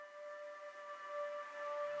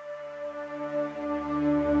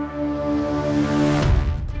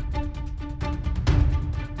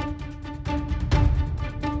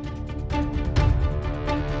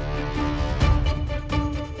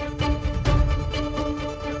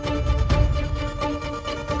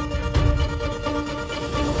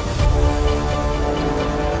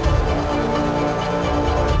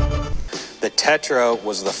Tetra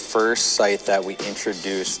was the first site that we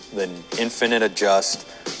introduced the infinite adjust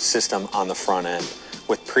system on the front end.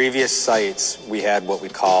 With previous sites, we had what we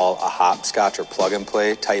call a hopscotch or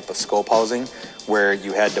plug-and-play type of scope housing, where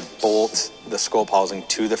you had to bolt the scope housing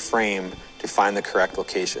to the frame to find the correct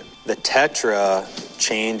location. The Tetra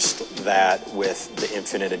changed that with the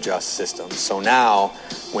infinite adjust system. So now,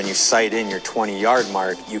 when you sight in your 20-yard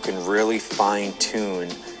mark, you can really fine-tune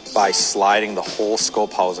by sliding the whole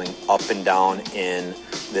scope housing up and down in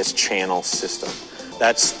this channel system.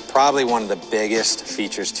 That's probably one of the biggest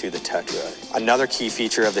features to the Tetra. Another key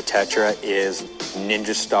feature of the Tetra is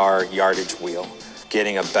Ninja Star yardage wheel.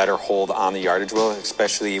 Getting a better hold on the yardage wheel,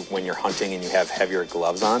 especially when you're hunting and you have heavier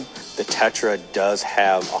gloves on. The Tetra does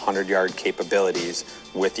have 100-yard capabilities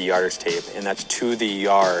with the yardage tape, and that's to the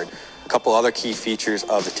yard. A couple other key features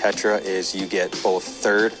of the Tetra is you get both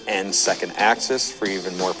third and second axis for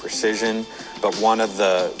even more precision. But one of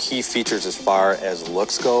the key features as far as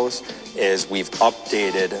looks goes is we've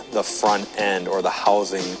updated the front end or the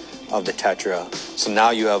housing of the Tetra. So now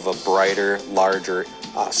you have a brighter, larger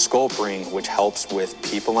scope ring, which helps with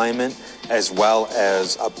peep alignment, as well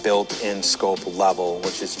as a built-in scope level,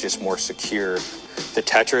 which is just more secure. The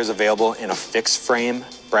Tetra is available in a fixed frame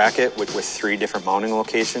bracket with 3 different mounting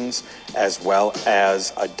locations, as well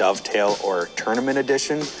as a dovetail or tournament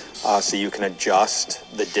edition, so you can adjust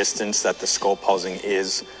the distance that the scope housing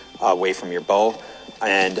is away from your bow.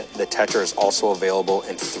 And the Tetra is also available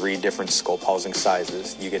in 3 different scope housing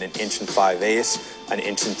sizes. You get an 1.5", an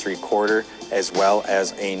 1.75", as well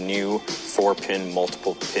as a new 4-pin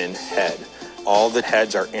multiple pin head. All the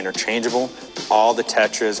heads are interchangeable. All the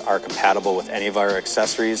Tetras are compatible with any of our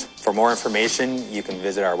accessories. For more information, you can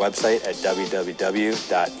visit our website at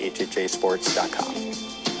www.hhasports.com.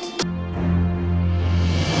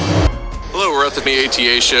 Hello, we're at the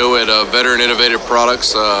ATA show at Veteran Innovative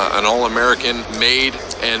Products, an all-American made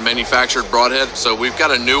and manufactured broadhead. So we've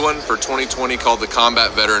got a new one for 2020 called the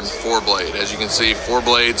Combat Veteran 4-blade. As you can see, 4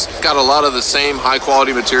 blades. Got a lot of the same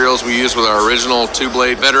high-quality materials we use with our original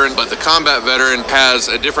 2-blade Veteran, but the Combat Veteran has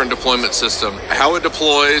a different deployment system. How it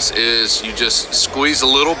deploys is you just squeeze a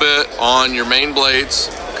little bit on your main blades,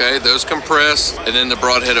 okay? Those compress, and then the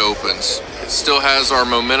broadhead opens. Still has our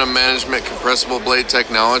momentum management compressible blade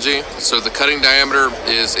technology. So the cutting diameter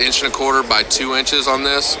is 1.25" by 2 inches on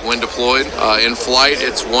this when deployed. In flight,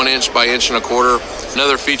 it's 1 inch by 1.25".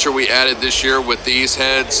 Another feature we added this year with these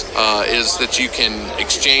heads is that you can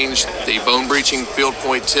exchange the bone breaching field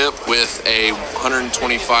point tip with a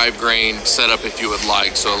 125 grain setup if you would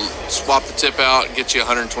like. So swap the tip out, get you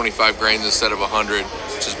 125 grains instead of 100.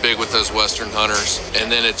 Which is big with those Western hunters.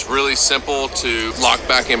 And then it's really simple to lock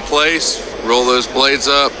back in place, roll those blades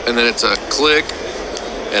up, and then it's a click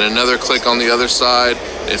and another click on the other side.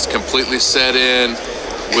 It's completely set in,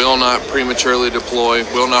 will not prematurely deploy,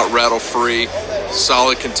 will not rattle free,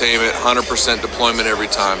 solid containment, 100% deployment every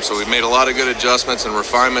time. So we made a lot of good adjustments and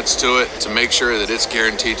refinements to it to make sure that it's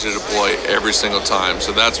guaranteed to deploy every single time.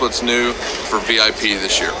 So that's what's new for VIP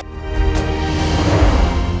this year.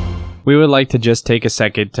 We would like to just take a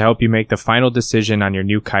second to help you make the final decision on your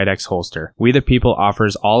new Kydex holster. We the People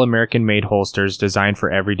offers all American-made holsters designed for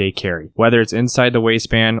everyday carry. Whether it's inside the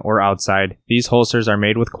waistband or outside, these holsters are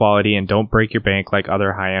made with quality and don't break your bank like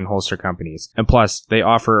other high-end holster companies. And plus, they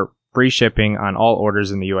offer free shipping on all orders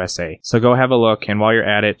in the USA. So go have a look, and while you're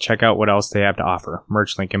at it, check out what else they have to offer.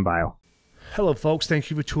 Merch link in bio. Hello, folks. Thank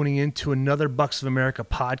you for tuning in to another Bucks of America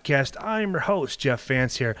podcast. I'm your host, Jeff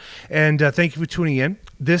Vance here, and thank you for tuning in.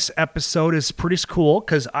 This episode is pretty cool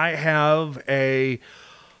because I have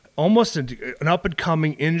almost an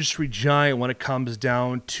up-and-coming industry giant when it comes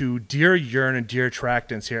down to deer urine and deer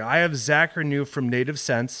attractants here. I have Zach Renew from Native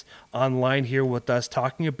Sense online here with us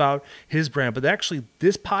talking about his brand, but actually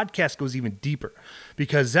this podcast goes even deeper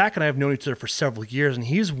because Zach and I have known each other for several years, and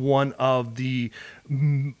he's one of the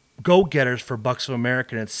go-getters for Bucks of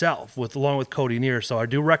America in itself, along with Cody Neer. So I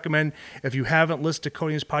do recommend, if you haven't listened to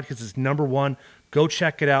Cody Neer's podcast, it's #1. Go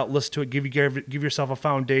check it out, listen to it, give yourself a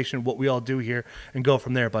foundation of what we all do here, and go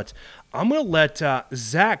from there. But I'm going to let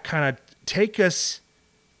Zach kind of take us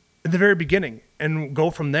at the very beginning and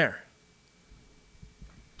go from there.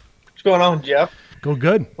 What's going on, Jeff? Go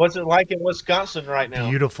good. What's it like in Wisconsin right now?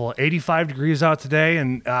 Beautiful. 85 degrees out today,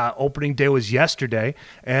 and opening day was yesterday.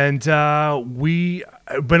 And we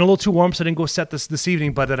I've been a little too warm, so I didn't go set this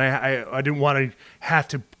evening. But then I didn't want to have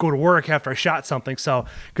to go to work after I shot something. So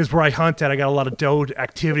because where I hunt at, I got a lot of doe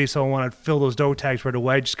activity, so I want to fill those doe tags right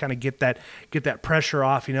away. Just kind of get that pressure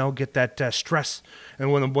off, get that stress.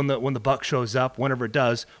 And when the buck shows up, whenever it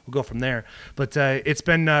does, we'll go from there. But it's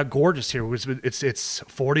been gorgeous here. It's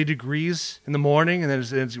 40 degrees in the morning, and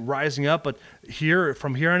then it's rising up. But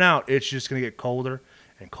from here on out, it's just going to get colder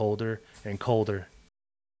and colder and colder.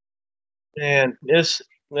 And this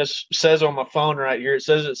says on my phone right here, it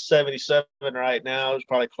says it's 77 right now. It's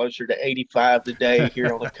probably closer to 85 today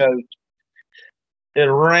here on the coast. It's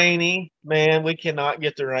rainy, man. We cannot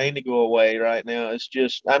get the rain to go away right now. It's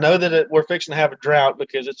just, I know that we're fixing to have a drought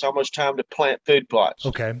because it's almost time to plant food plots.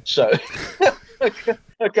 Okay. So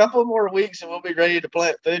a couple more weeks and we'll be ready to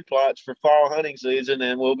plant food plots for fall hunting season,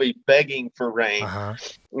 and we'll be begging for rain. Uh-huh.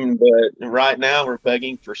 But right now we're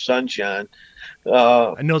begging for sunshine.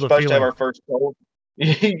 I know the supposed feeling. to have our first cold.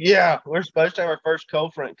 Yeah, we're supposed to have our first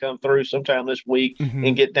cold front come through sometime this week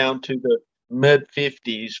and get down to the mid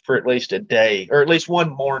 50s for at least a day, or at least one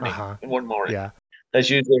morning. One morning. Yeah. That's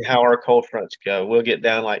usually how our cold fronts go. We'll get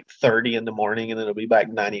down like 30 in the morning, and then it'll be back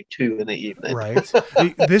 92 in the evening. Right.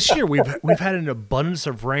 This year we've had an abundance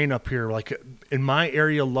of rain up here. Like in my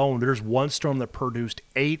area alone, there's one storm that produced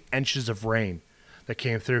 8 inches of rain that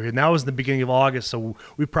came through here. And that was the beginning of August, so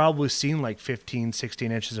we've probably seen like 15,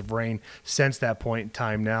 16 inches of rain since that point in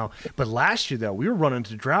time now. But last year, though, we were running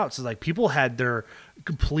into droughts. So like people had their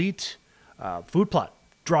complete food plot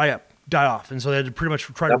die off, and so they had to pretty much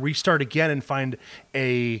try to restart again and find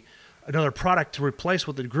another product to replace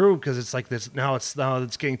what they grew, because it's like this now it's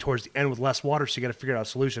getting towards the end with less water, so you got to figure out a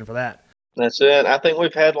solution for that. That's it. I think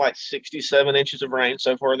we've had like 67 inches of rain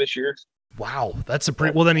so far this year. Wow, that's a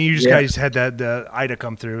pretty well. Then you just guys had the Ida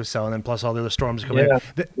come through, so, and then plus all the other storms coming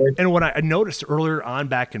in. And what I noticed earlier on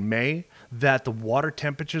back in May, that the water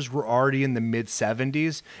temperatures were already in the mid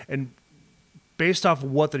 70s, and based off of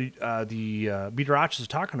what the meteorologists are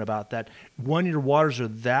talking about, that when your waters are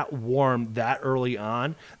that warm that early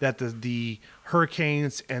on, that the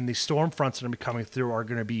hurricanes and the storm fronts that are coming through are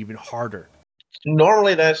going to be even harder.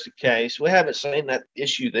 Normally that's the case. We haven't seen that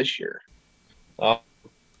issue this year.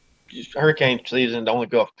 Hurricane season on the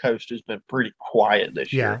Gulf Coast has been pretty quiet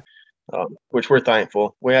this year, which we're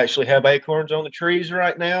thankful. We actually have acorns on the trees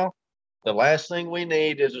right now. The last thing we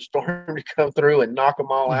need is a storm to come through and knock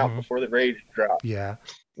them all out before they're ready to drop. Yeah.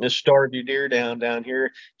 Just starve your deer down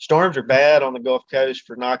here. Storms are bad on the Gulf Coast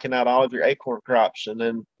for knocking out all of your acorn crops, and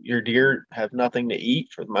then your deer have nothing to eat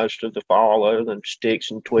for most of the fall other than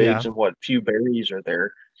sticks and twigs and what few berries are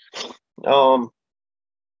there. But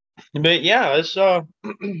yeah, it's I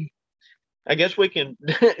guess we can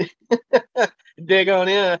dig on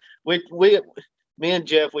in. Me and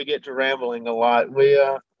Jeff, we get to rambling a lot. We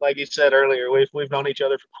like you said earlier, we've known each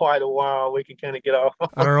other for quite a while. We can kind of get off on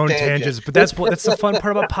our own tangents, but that's the fun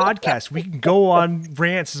part about podcasts. We can go on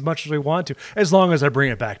rants as much as we want to, as long as I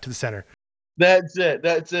bring it back to the center. That's it.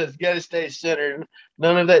 You got to stay centered.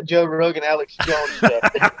 None of that Joe Rogan, Alex Jones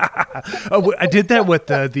stuff. I did that with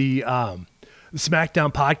the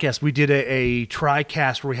SmackDown podcast. We did a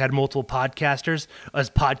tri-cast where we had multiple podcasters as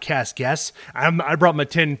podcast guests. I brought my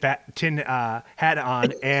tin hat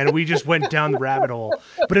on, and we just went down the rabbit hole.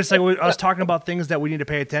 But it's like I was talking about things that we need to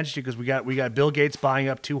pay attention to, because we got Bill Gates buying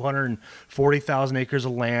up 240,000 acres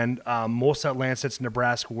of land. Most of that land sits in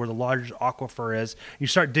Nebraska, where the largest aquifer is. You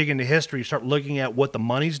start digging into history, you start looking at what the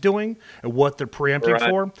money's doing and what they're preempting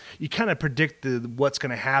for. You kind of predict what's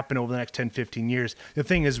going to happen over the next 10, 15 years. The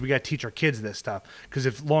thing is, we got to teach our kids this stuff, because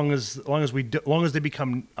as long as they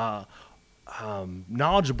become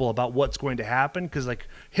knowledgeable about what's going to happen, because like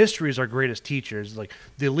history is our greatest teachers. Like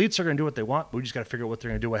the elites are going to do what they want, but we just got to figure out what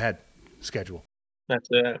they're going to do ahead schedule. That's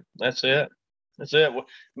it.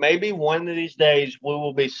 Maybe one of these days we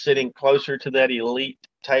will be sitting closer to that elite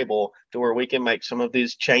table to where we can make some of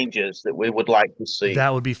these changes that we would like to see.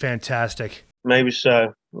 That would be fantastic. Maybe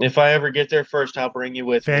so. If I ever get there first, I'll bring you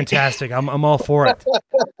with Fantastic. Me. I'm all for it.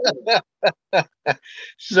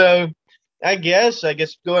 So I guess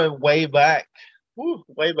going way back.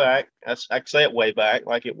 I say it way back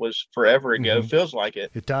like it was forever ago. Feels like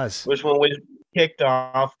it. It does. Was when we kicked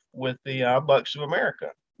off with the Bucks of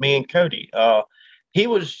America, me and Cody. He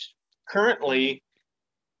was currently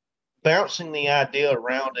bouncing the idea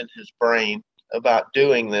around in his brain about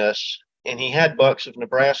doing this, and he had Bucks of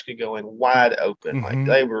Nebraska going wide open. Like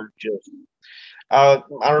they were just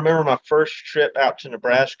I remember my first trip out to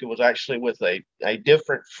Nebraska was actually with a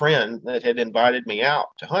different friend that had invited me out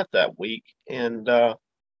to hunt that week, and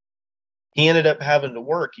he ended up having to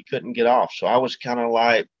work. He couldn't get off, so I was kind of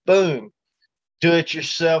like, boom,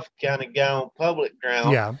 do-it-yourself kind of guy on public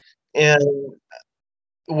ground. Yeah. And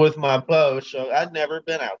with my bow, so I'd never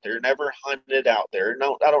been out there, never hunted out there.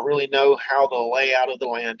 No, I don't really know how the layout of the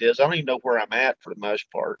land is. I don't even know where I'm at for the most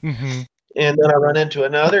part. Mm-hmm. And then I run into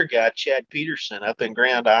another guy, Chad Peterson, up in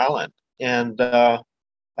Grand Island, and I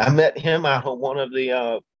met him out on one of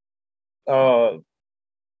the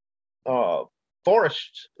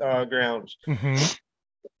forest grounds, Mm-hmm.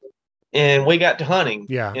 and we got to hunting.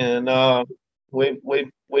 Yeah. And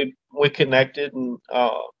we connected, and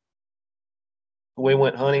we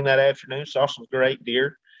went hunting that afternoon. Saw some great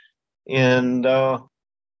deer, and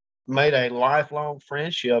made a lifelong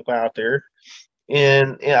friendship out there.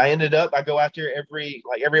 And I ended up, I go out there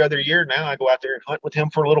every other year now. I go out there and hunt with him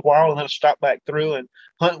for a little while, and then I stop back through and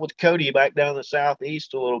hunt with Cody back down the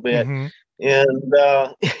southeast a little bit. Mm-hmm.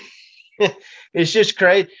 And it's just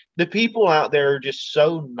great. The people out there are just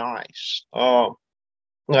so nice.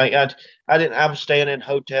 Like I was staying in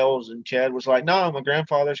hotels, and Chad was like, "No, my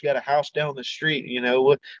grandfather's got a house down the street,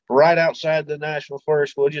 right outside the national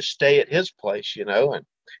forest. We'll just stay at his place, and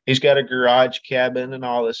he's got a garage cabin and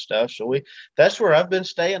all this stuff." So that's where I've been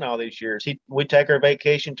staying all these years. We take our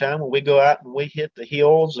vacation time and we go out and we hit the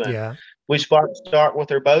hills, and we start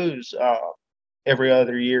with our bows every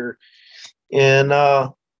other year. And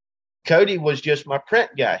Cody was just my print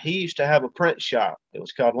guy. He used to have a print shop. It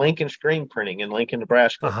was called Lincoln Screen Printing in Lincoln,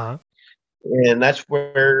 Nebraska. Uh-huh. And that's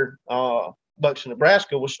where Bucks,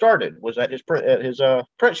 Nebraska was started, was at his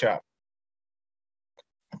print shop.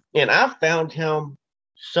 And I found him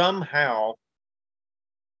somehow.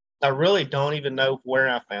 I really don't even know where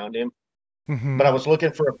I found him, Mm-hmm. but I was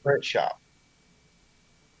looking for a print shop,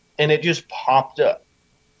 and it just popped up.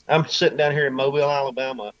 I'm sitting down here in Mobile,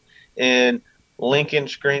 Alabama, and Lincoln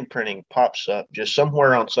Screen Printing pops up just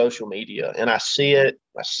somewhere on social media, and I see it.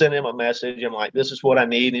 I send him a message. I'm like, "This is what I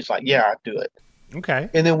need." And he's like, "Yeah, I do it." Okay.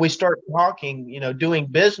 And then we start talking, doing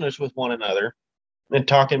business with one another and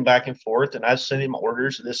talking back and forth. And I send him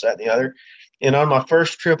orders and this, that, and the other. And on my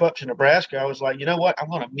first trip up to Nebraska, I was like, you know what? I'm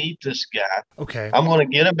going to meet this guy. Okay. I'm going to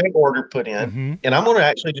get a big order put in, Mm-hmm. and I'm going to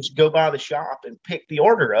actually just go by the shop and pick the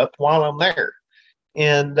order up while I'm there.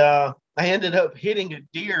 And I ended up hitting a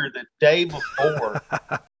deer the day before.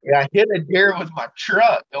 I hit a deer with my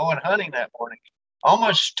truck going hunting that morning.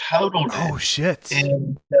 Almost totaled it. Oh, shit.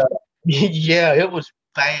 And yeah, it was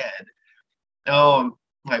bad.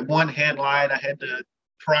 Like one headlight, I had to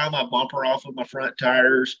pry my bumper off of my front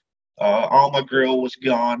tires. All my grill was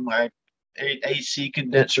gone. My AC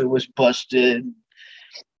condenser was busted.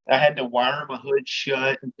 I had to wire my hood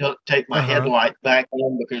shut and duct tape my headlight back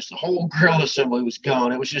on because the whole grill assembly was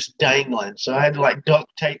gone. It was just dangling. So I had to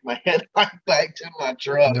duct tape my headlight back to my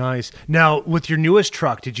truck. Nice. Now, with your newest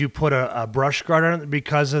truck, did you put a brush guard on it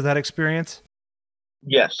because of that experience?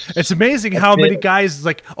 Yes. It's amazing how many guys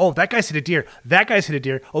like, oh, that guy's hit a deer. That guy's hit a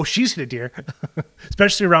deer. Oh, she's hit a deer.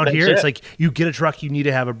 Especially around here. It's like you get a truck, you need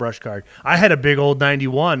to have a brush guard. I had a big old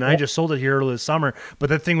 91. I just sold it here early this summer, but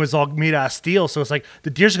that thing was all made out of steel. So it's like the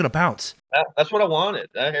deer's going to pounce. That's what I wanted.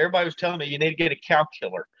 Everybody was telling me you need to get a cow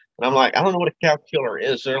killer. And I'm like, I don't know what a cow killer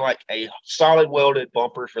is. They're like a solid welded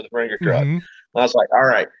bumper for the Wrangler truck. Mm-hmm. I was like, all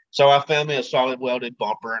right. So I found me a solid welded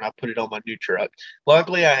bumper and I put it on my new truck.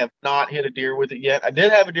 Luckily, I have not hit a deer with it yet. I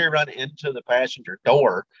did have a deer run into the passenger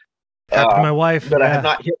door. Happened to my wife. But I have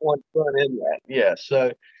not hit one front end yet. Yeah.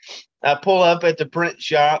 So I pull up at the print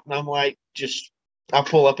shop and I'm like, I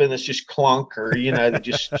pull up in this just clunker, that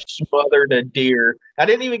just smothered a deer. I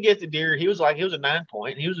didn't even get the deer. He was a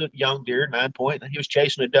 9-point. He was a young deer, 9-point. And he was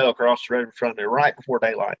chasing a doe across the road in front of me right before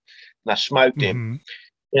daylight. And I smoked him. Mm-hmm.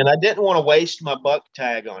 And I didn't want to waste my buck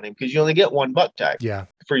tag on him because you only get one buck tag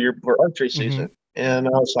for archery season. Mm-hmm. And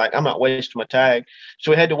I was like, I'm not wasting my tag.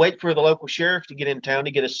 So we had to wait for the local sheriff to get in town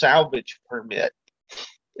to get a salvage permit.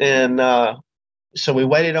 And so we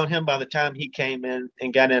waited on him. By the time he came in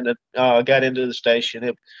and got into the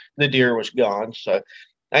station, the deer was gone. So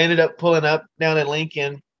I ended up pulling up down in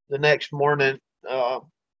Lincoln the next morning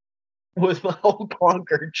with my old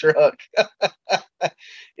clunker truck.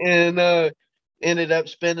 And ended up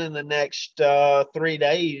spending the next 3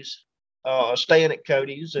 days staying at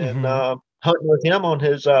Cody's and hunting with him on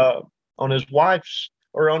his wife's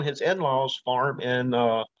or on his in-laws' farm in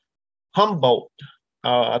Humboldt.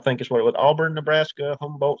 I think is what it was, Auburn, Nebraska,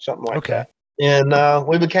 Humboldt, something like that. And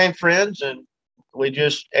we became friends, and we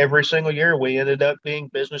just every single year we ended up being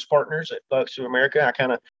business partners at Bucks of America. I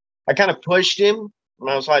kind of pushed him, and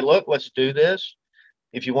I was like, "Look, let's do this.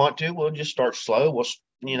 If you want to, we'll just start slow.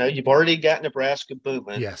 You've already got Nebraska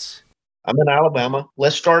booming. Yes, I'm in Alabama.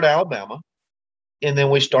 Let's start Alabama." And then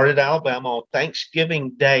we started Alabama on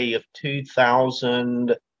Thanksgiving Day of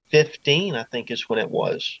 2000. 2015, I think is when it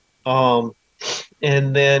was.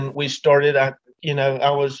 And then we started, I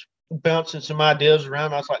was bouncing some ideas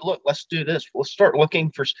around. I was like, look, let's do this. Let's start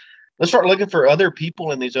looking for other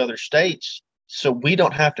people in these other states so we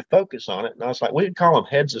don't have to focus on it. And I was like, we could call them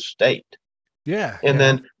heads of state. Yeah. And yeah.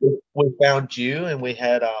 then we found you, and we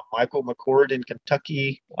had Michael McCord in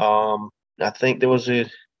Kentucky. I think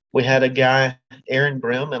we had a guy, Aaron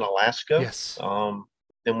Brim in Alaska. Yes.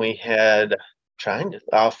 Then we had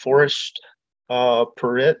Forrest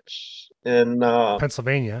Peretz in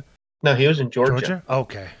Pennsylvania. no, he was in Georgia.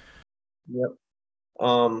 Okay. Yep.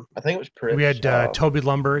 I think it was Peretz. We had Toby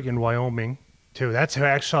Lumberg in Wyoming too. That's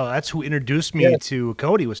who introduced me to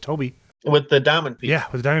Cody, was Toby. With the Diamond Peak. Yeah,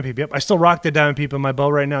 with the Diamond Peak. Yep. I still rock the Diamond Peak on my bow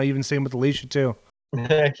right now, even same with Alicia too.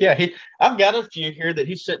 Yeah, I've got a few here that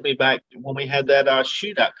he sent me back when we had that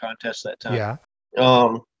shootout contest that time. Yeah.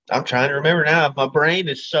 I'm trying to remember now. My brain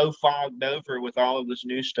is so fogged over with all of this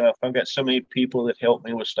new stuff. I've got so many people that help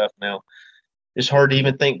me with stuff now. It's hard to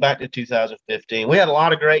even think back to 2015. We had a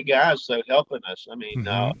lot of great guys though helping us. I mean,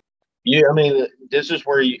 ultimately this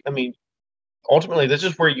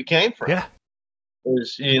is where you came from. Yeah.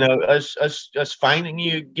 Is us finding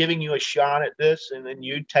you, giving you a shot at this, and then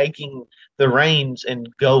you taking the reins and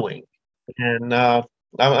going. And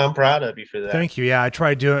I'm proud of you for that. Thank you. Yeah, I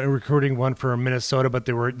tried recruiting one for Minnesota, but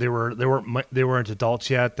they weren't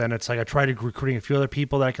adults yet. Then it's like I tried recruiting a few other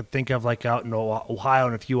people that I could think of, like out in Ohio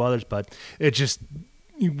and a few others, but it just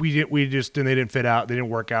they didn't fit out. They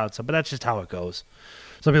didn't work out. So, but that's just how it goes.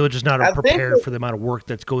 Some people are just not prepared for the amount of work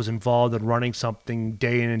that goes involved in running something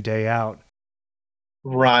day in and day out.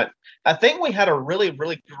 Right. I think we had a really,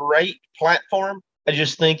 really great platform. I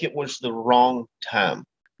just think it was the wrong time,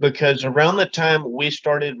 because around the time we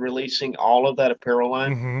started releasing all of that apparel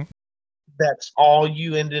line, that's all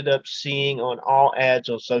you ended up seeing on all ads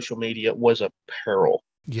on social media was apparel.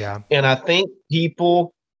 Yeah. And I think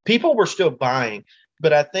people were still buying,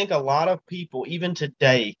 but I think a lot of people, even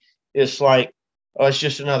today, it's like, oh, it's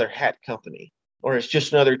just another hat company, or it's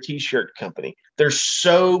just another t-shirt company. There's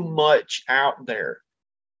so much out there.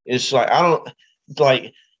 It's like, I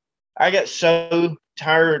got so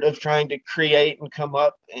tired of trying to create and come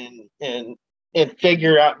up and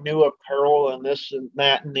figure out new apparel and this and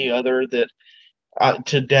that and the other, that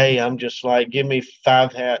today I'm just like, give me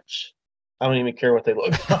 5 hats. I don't even care what they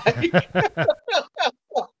look like.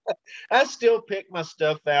 I still pick my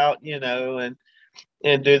stuff out, and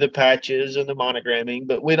do the patches and the monogramming,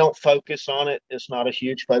 but we don't focus on it. It's not a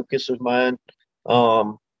huge focus of mine.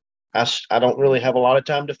 I don't really have a lot of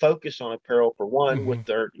time to focus on apparel, for one, with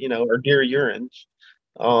our deer urines.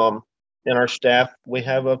 And our staff, we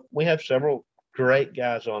have several great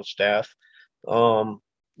guys on staff.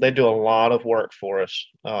 They do a lot of work for us.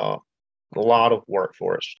 I've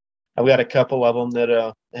got a couple of them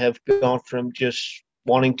that have gone from just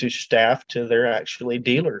wanting to staff to they're actually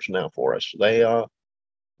dealers now for us. They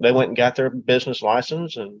went and got their business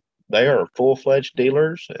license, and they are full-fledged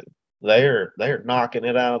dealers, and they're knocking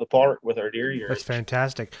it out of the park with our deer urines. That's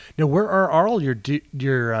fantastic. Now, where are all your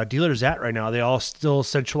dealers at right now? Are they all still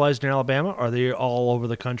centralized in Alabama? Or are they all over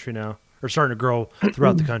the country now, or starting to grow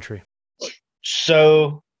throughout the country?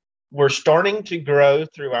 So we're starting to grow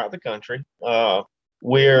throughout the country.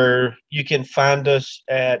 Where you can find us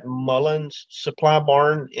at Mullins Supply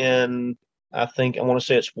Barn in, I want to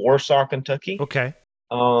say it's Warsaw, Kentucky. Okay.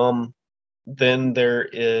 Then there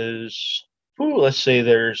is,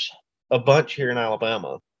 there's a bunch here in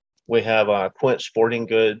Alabama. We have Quint Sporting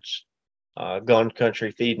Goods, Gun Country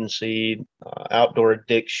Feed and Seed, Outdoor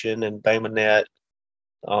Addiction and Baymonette,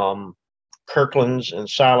 Kirkland's in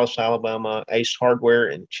Silas, Alabama, Ace Hardware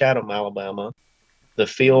in Chatham, Alabama, The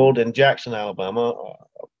Field in Jackson, Alabama,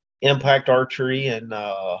 Impact Archery in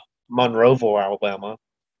Monroeville, Alabama.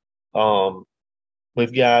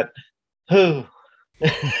 We've got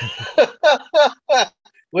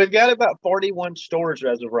we've got about 41 stores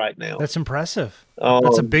as of right now. That's impressive.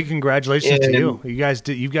 That's a big congratulations to you.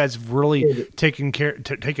 You guys have really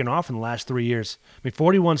taken off in the last 3 years. I mean,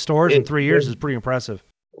 41 stores in 3 years is pretty impressive.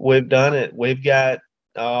 We've done it. We've got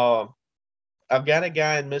I've got a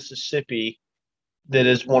guy in Mississippi that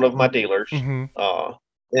is one of my dealers.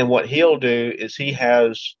 And what he'll do is he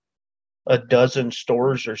has a dozen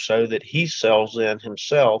stores or so that he sells in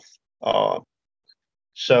himself.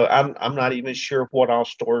 So I'm not even sure what all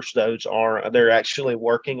stores those are. They're actually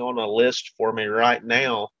working on a list for me right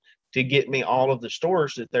now to get me all of the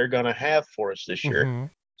stores that they're going to have for us this year.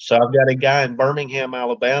 So I've got a guy in Birmingham,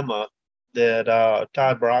 Alabama that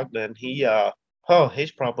Todd Brogdon,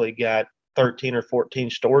 he's probably got 13 or 14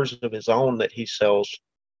 stores of his own that he sells,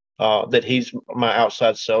 that he's my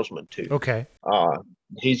outside salesman to. Okay.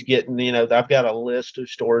 he's getting, I've got a list of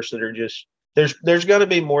stores that are just there's going to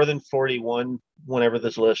be more than 41 whenever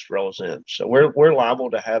this list rolls in. So we're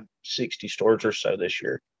liable to have 60 stores or so this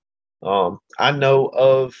year. I know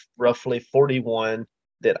of roughly 41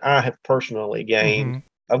 that I have personally gained.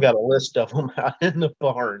 Mm-hmm. I've got a list of them out in the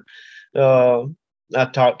barn. I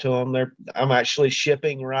talked to them. I'm actually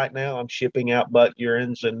shipping right now. I'm shipping out buck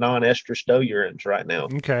urines and non-estrus doe urines right now.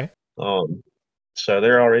 Okay. So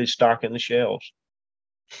they're already stocking the shelves,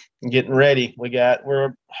 getting ready.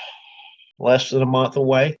 We're less than a month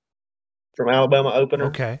away from Alabama opener.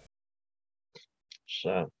 Okay.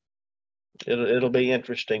 So it'll be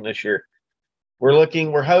interesting this year. We're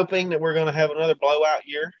hoping that we're going to have another blowout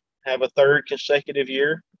year, have a third consecutive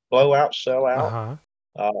year, blowout, sellout.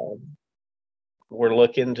 Uh-huh. We're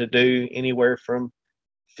looking to do anywhere from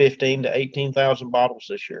 15 to 18,000 bottles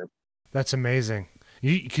this year. That's amazing.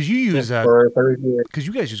 Because you use for a third year. Because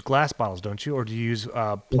you guys use glass bottles, don't you, or do you use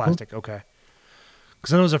plastic? Mm-hmm. Okay.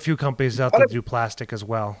 Because I know there's a few companies out there that do plastic as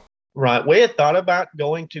well. Right. We had thought about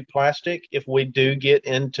going to plastic if we do get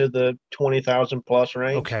into the 20,000 plus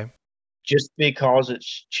range. Okay. Just because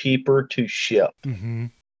it's cheaper to ship. Mm-hmm.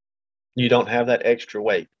 You don't have that extra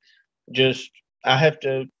weight. I have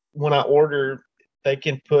to, when I order, they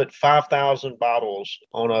can put 5,000 bottles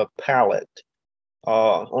on a pallet,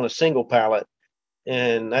 on a single pallet,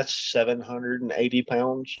 and that's 780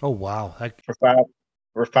 pounds. Oh, wow.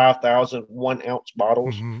 For 5,000 1-ounce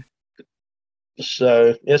bottles. Mm-hmm.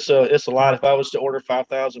 So it's a lot. If I was to order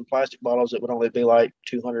 5,000 plastic bottles, it would only be like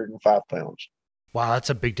 205 pounds. Wow, that's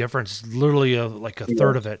a big difference. It's literally like a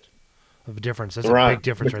third of a difference. That's right. A big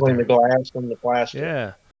difference between right there. the glass and the plastic.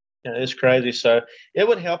 Yeah. It's crazy. So it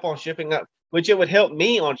would help on shipping, which it would help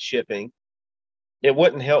me on shipping. It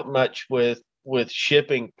wouldn't help much with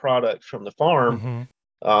shipping product from the farm,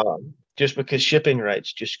 just because shipping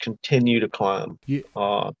rates just continue to climb.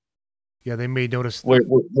 Yeah, they may notice.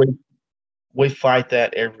 We fight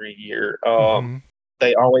that every year.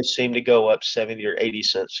 They always seem to go up 70 or 80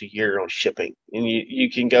 cents a year on shipping. And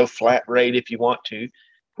you can go flat rate if you want to,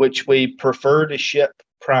 which we prefer to ship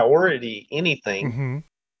priority anything,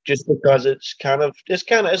 just because it's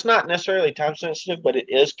not necessarily time sensitive, but it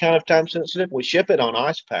is kind of time sensitive. We ship it on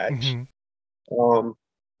ice packs.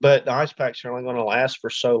 But the ice packs are only going to last for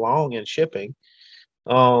so long in shipping.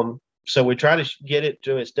 So we try to get it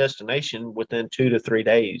to its destination within 2 to 3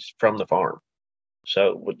 days from the farm.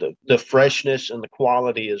 So with the freshness and the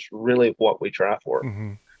quality is really what we try for.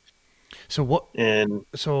 So what? And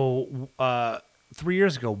 3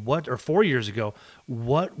 years ago, or 4 years ago,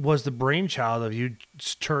 what was the brainchild of you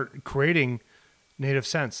creating Native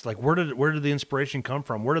Scents? Like where did the inspiration come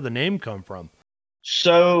from? Where did the name come from?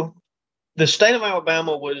 So the state of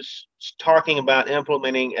Alabama was talking about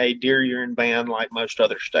implementing a deer urine ban like most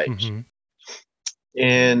other states.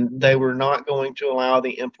 And they were not going to allow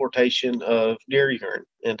the importation of deer urine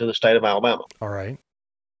into the state of Alabama. All right.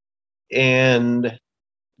 And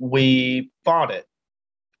we fought it.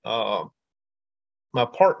 My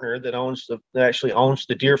partner that actually owns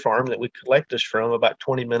the deer farm that we collect this from about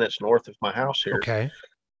 20 minutes north of my house here. Okay.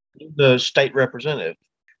 The state representative.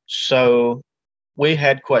 So we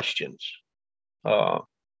had questions.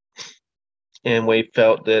 And we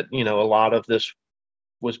felt that, a lot of this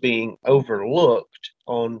was being overlooked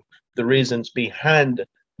on the reasons behind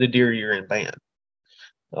the deer urine ban.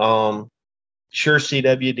 Sure,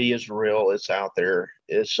 CWD is real. It's out there.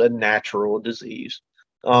 It's a natural disease.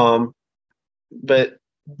 But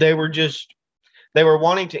they were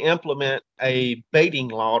wanting to implement a baiting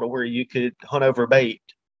law to where you could hunt over bait,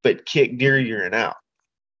 but kick deer urine out.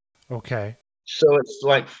 Okay. So it's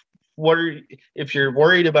like, if you're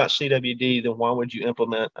worried about CWD, then why would you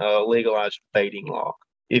implement a legalized baiting law?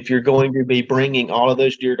 If you're going to be bringing all of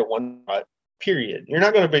those deer to one spot, period, you're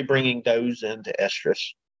not going to be bringing does into estrus.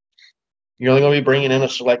 You're only going to be bringing in a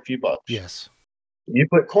select few bucks. Yes. You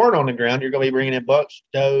put corn on the ground, you're going to be bringing in bucks,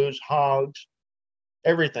 does, hogs,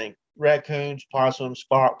 everything. Raccoons, possums,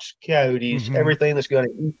 fox, coyotes, everything that's going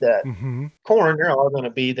to eat that corn, they're all going to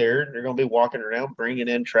be there. They're going to be walking around, bringing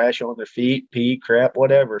in trash on their feet, pee, crap,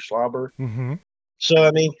 whatever, slobber. So,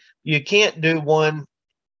 I mean, you can't do one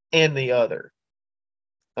and the other.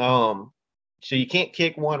 So you can't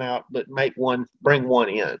kick one out, but bring one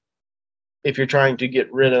in if you're trying to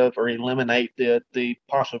get rid of or eliminate the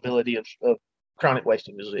possibility of chronic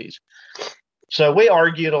wasting disease. So we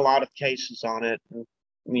argued a lot of cases on it,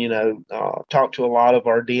 talked to a lot of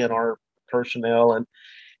our DNR personnel, and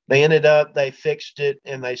they fixed it,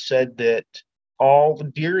 and they said that all the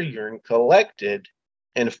deer urine collected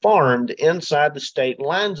and farmed inside the state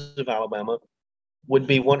lines of Alabama would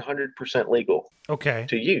be 100% legal Okay.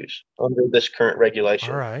 to use under this current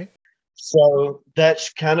regulation. All right. So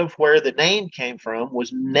that's kind of where the name came from,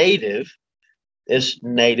 was native, is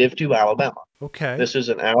native to Alabama. Okay. This is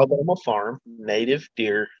an Alabama farm, native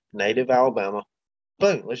deer, native Alabama.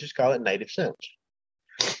 Boom, let's just call it Native Scents.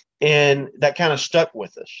 And that kind of stuck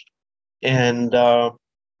with us. And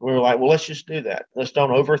we were like, well, let's just do that. Let's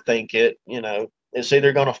don't overthink it. It's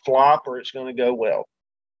either going to flop or it's going to go well.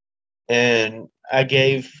 And I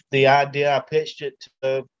gave the idea, I pitched it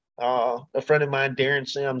to a friend of mine, Darren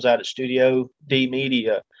Sims, out at Studio D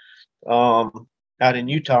Media, out in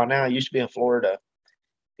Utah now. I used to be in Florida.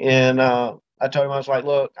 And I told him, I was like,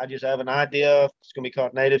 look, I just have an idea. It's going to be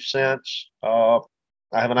called Native Scents. I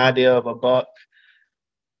have an idea of a buck,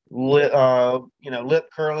 lip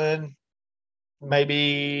curling,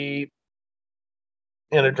 maybe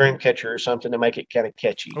in a dream catcher or something to make it kind of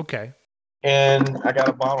catchy. Okay. And I got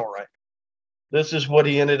a bottle right. This is what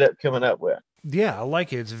he ended up coming up with. Yeah, I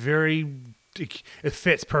like it. It's it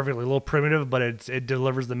fits perfectly. A little primitive, but it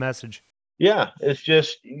delivers the message. Yeah, it's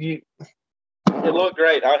just it looked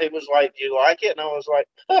great. He was like, "Do you like it?" And I was like,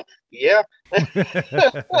 "Yeah."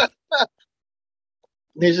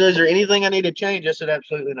 He says, "Is there anything I need to change?" I said,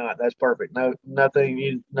 "Absolutely not. That's perfect. No,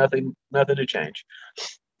 nothing to change."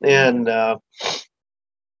 And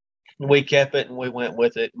we kept it and we went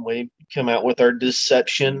with it, and we come out with our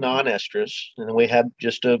Deception non-estrus, and we have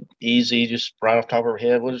just right off the top of our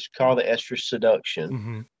head, we'll just call the estrus Seduction.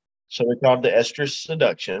 Mm-hmm. So we called the estrus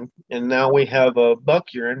Seduction, and now we have a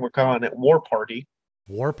buck urine. We're calling it War Party.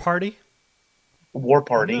 War Party.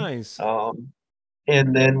 Nice.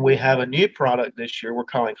 And then we have a new product this year we're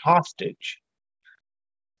calling Hostage.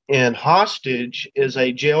 And Hostage is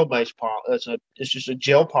a gel-based polymer. It's just a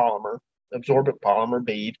gel polymer, absorbent polymer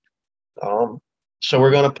bead. So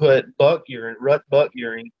we're going to put rut buck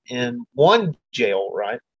urine in one gel,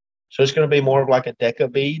 right? So it's going to be more of like a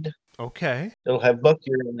deca bead. Okay. It'll have buck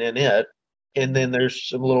urine in it. And then there's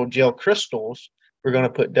some little gel crystals we're going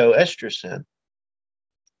to put doe estrus in.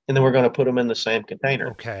 And then we're going to put them in the same container.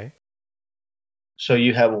 Okay. So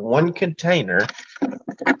you have one container.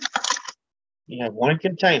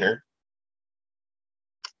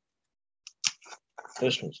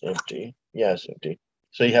 This one's empty. Yeah, it's empty.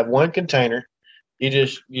 So you have one container. You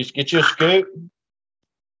just get you a scoop.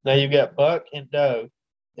 Now you've got buck and doe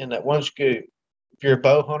in that one scoop. If you're a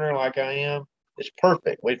bow hunter like I am, it's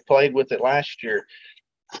perfect. We played with it last year.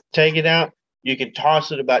 Take it out. You can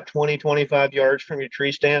toss it about 20, 25 yards from your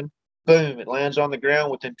tree stand. Boom, it lands on the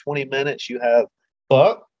ground. Within 20 minutes, you have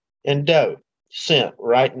buck and doe scent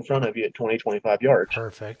right in front of you at 20, 25 yards.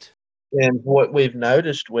 Perfect. And what we've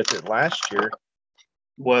noticed with it last year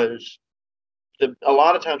was a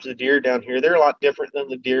lot of times the deer down here, they're a lot different than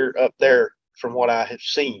the deer up there from what I have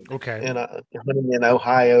seen. Okay. And hunting in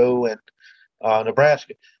Ohio and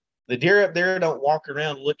Nebraska. The deer up there don't walk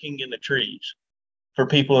around looking in the trees for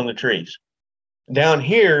people in the trees. Down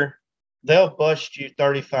here, they'll bust you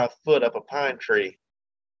 35 foot up a pine tree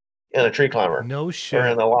in a tree climber. No shit. Or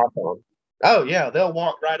in the lock on. Oh, yeah. They'll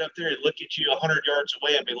walk right up there and look at you 100 yards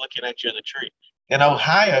away and be looking at you in the tree. In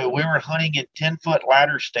Ohio, we were hunting in 10-foot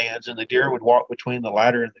ladder stands, and the deer would walk between the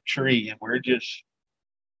ladder and the tree, and we're just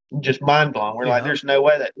mind blown. We're like, there's no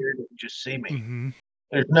way that deer didn't just see me. Mm-hmm.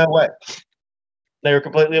 There's no way. They were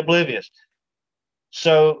completely oblivious.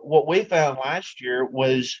 So what we found last year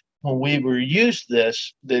was when we used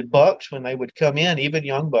this, the bucks, when they would come in, even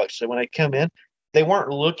young bucks, so when they come in, they weren't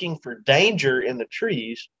looking for danger in the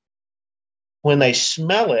trees. When they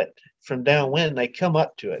smell it from downwind, they come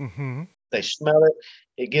up to it. Mm-hmm. They smell it.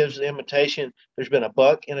 It gives the invitation. There's been a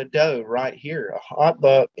buck and a doe right here, a hot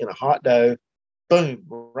buck and a hot doe. Boom,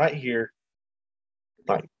 right here,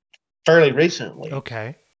 like fairly recently.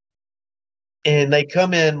 Okay. And they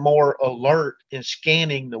come in more alert in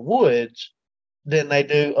scanning the woods than they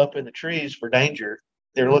do up in the trees for danger.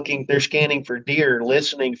 They're scanning for deer,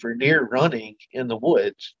 listening for deer running in the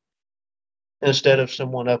woods instead of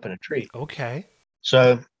someone up in a tree. Okay.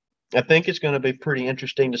 So I think it's going to be pretty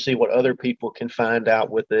interesting to see what other people can find out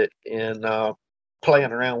with it and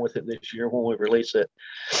playing around with it this year when we release it.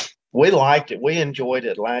 We liked it. We enjoyed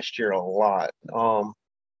it last year a lot.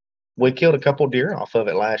 We killed a couple deer off of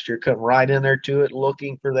it last year, come right in there to it,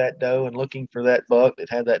 looking for that doe and looking for that buck that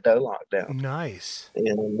had that doe locked down. Nice.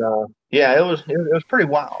 And yeah, it was pretty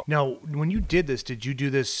wild. Now, when you did this, did you do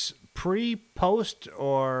this pre, post,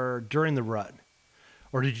 or during the rut?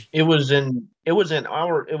 Or did you? It was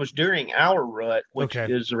during our rut, which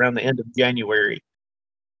is around the end of January.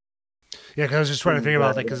 Yeah, because I was just trying to think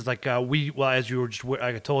about that because as you were just, like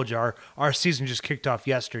I told you, our season just kicked off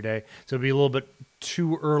yesterday, so it'd be a little bit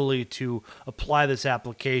too early to apply this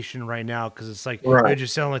application right now because it's like Right. you're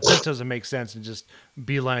just sounding like this doesn't make sense and just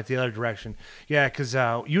beeline it the other direction. Yeah, because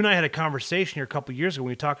you and I had a conversation here a couple years ago when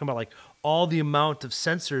we were talking about like all the amount of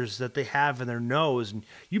sensors that they have in their nose, and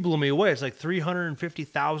you blew me away. It's like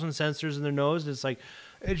 350,000 sensors in their nose. It's like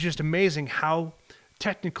it's just amazing how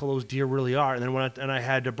technical those deer really are. And then I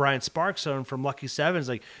had Brian Sparks on from Lucky Sevens,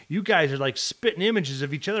 like you guys are like spitting images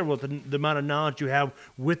of each other with the amount of knowledge you have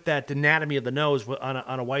with that anatomy of the nose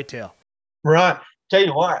on a whitetail. Right. Tell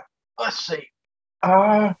you what, let's see.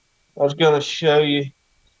 I was going to show you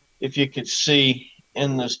if you could see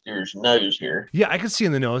in this deer's nose here. Yeah, I can see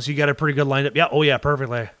in the nose. You got a pretty good lineup. Yeah. Oh yeah,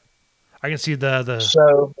 perfectly. I can see the.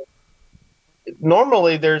 So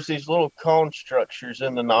normally there's these little cone structures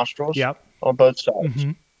in the nostrils. Yep. On both sides.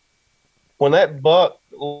 Mm-hmm. When that buck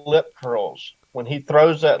lip curls, when he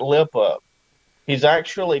throws that lip up, he's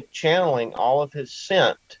actually channeling all of his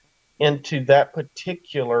scent into that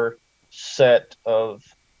particular set of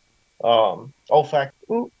olfactory.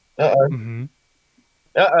 Uh-oh. Mm-hmm.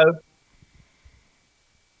 Uh-oh.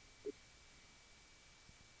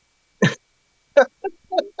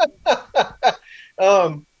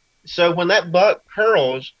 So when that buck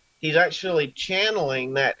curls, he's actually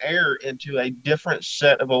channeling that air into a different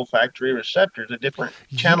set of olfactory receptors, a different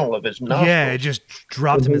channel of his nostrils. Yeah, it just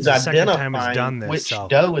dropped him. It's the second time it's done this. Which so.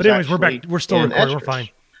 doe But anyways, we're back. We're still recording. We're fine.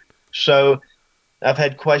 So I've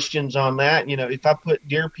had questions on that. You know, if I put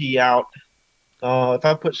deer pee out, if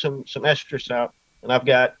I put some estrus out, and I've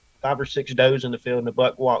got 5 or 6 does in the field, and the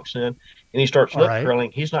buck walks in and he starts lip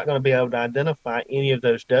curling, he's not going to be able to identify any of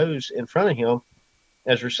those does in front of him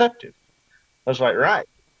as receptive. I was like, right.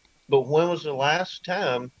 But when was the last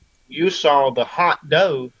time you saw the hot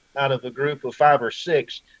doe out of a group of 5 or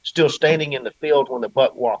 6 still standing in the field when the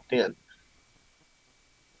buck walked in?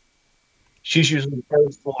 She's usually the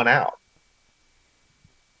first one out.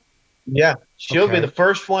 Yeah, she'll be the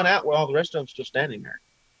first one out while the rest of them still standing there.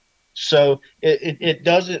 So it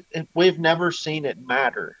doesn't. We've never seen it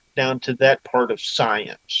matter down to that part of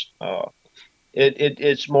science.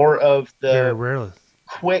 It's more of the very rarely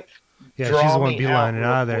quick. Yeah, she's the one beelining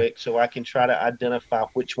out of there. Quick, so I can try to identify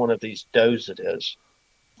which one of these does it is.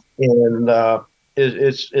 And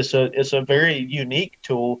it's a very unique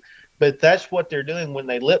tool, but that's what they're doing when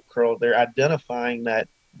they lip curl. They're identifying that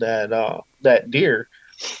deer.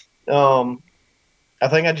 I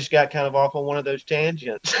think I just got kind of off on one of those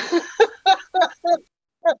tangents.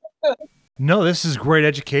 No, this is great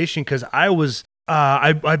education because I was.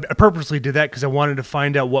 I purposely did that because I wanted to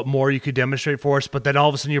find out what more you could demonstrate for us. But then all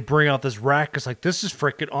of a sudden you bring out this rack. It's like, this is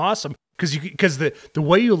freaking awesome. Because the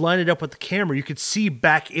way you line it up with the camera, you could see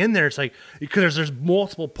back in there. It's like, because there's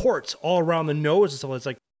multiple ports all around the nose and stuff. It's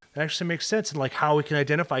like, it actually makes sense. And like how we can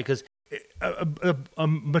identify, because a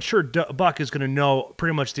mature buck is going to know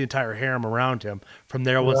pretty much the entire harem around him from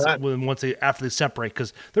there after they separate,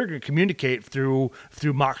 because they're going to communicate through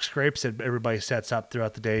mock scrapes that everybody sets up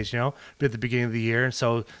throughout the days, at the beginning of the year, and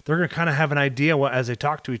so they're going to kind of have an idea as they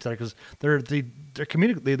talk to each other, because they're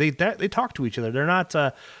communicating. They talk to each other. They're not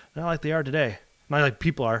like they are today. Not like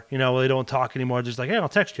people are. They don't talk anymore. They're just like, hey, I'll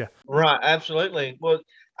text you. Right. Absolutely. Well,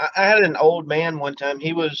 I had an old man one time.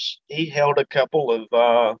 He held a couple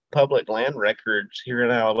of public land records here in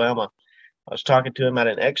Alabama. I was talking to him at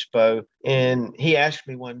an expo, and he asked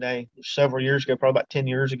me one day, several years ago, probably about 10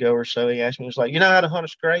 years ago or so, he asked me, he was like, you know how to hunt a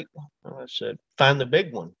scrape? I said, find the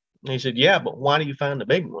big one. And he said, yeah, but why do you find the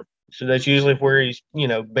big one? So that's usually where he's,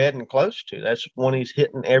 bedding close to. That's one he's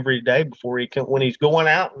hitting every day when he's going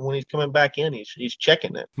out and when he's coming back in, he's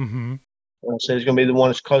checking it. Mm-hmm. So he's going to be the one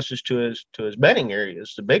that's closest to his bedding area.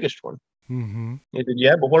 It's the biggest one. Mm-hmm. He said,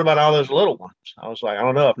 yeah, but what about all those little ones? I was like, I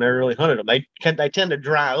don't know. I've never really hunted them. They tend to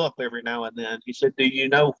dry up every now and then. He said, do you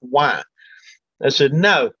know why? I said,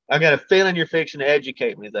 no. I got a feeling you're fixing to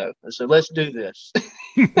educate me, though. I said, let's do this.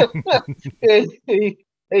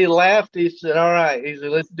 He laughed. He said, all right. He said,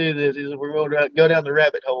 let's do this. He said, we're going to go down the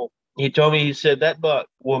rabbit hole. He told me, he said, that buck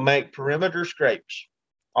will make perimeter scrapes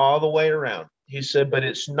all the way around. He said, but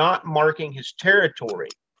it's not marking his territory.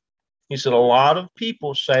 He said, a lot of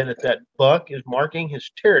people say that buck is marking his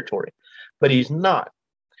territory, but he's not.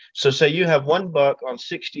 So say you have one buck on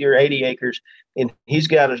 60 or 80 acres, and he's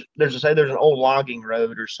got there's an old logging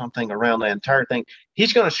road or something around the entire thing.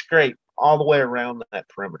 He's going to scrape all the way around that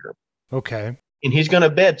perimeter. Okay. And he's going to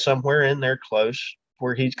bed somewhere in there close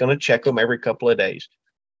where he's going to check them every couple of days.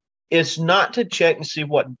 It's not to check and see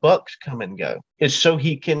what bucks come and go. It's so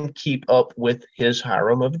he can keep up with his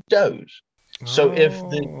harem of does. So if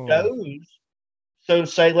the So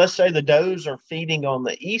let's say the does are feeding on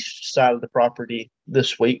the east side of the property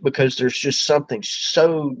this week because there's just something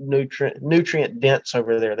so nutrient dense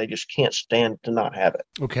over there. They just can't stand to not have it.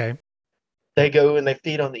 Okay. They go and they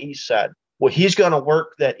feed on the east side. Well, he's going to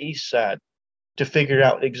work that east side to figure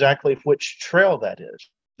out exactly which trail that is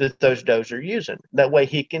that those does are using. That way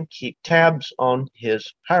he can keep tabs on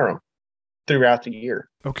his hiram throughout the year.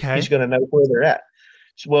 Okay. He's going to know where they're at.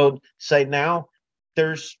 So we'll say now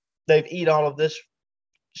they've eat all of this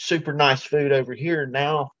super nice food over here.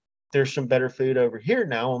 Now there's some better food over here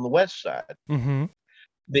now on the west side. Mm-hmm.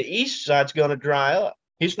 The east side's going to dry up.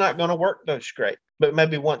 He's not going to work those scrape, but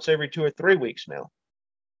maybe once every 2 or 3 weeks now,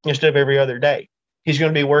 instead of every other day. He's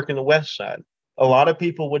going to be working the west side. A lot of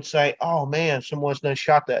people would say, oh man, someone's done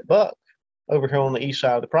shot that buck over here on the east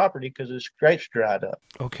side of the property because his scrapes dried up.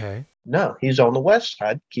 Okay. No, he's on the west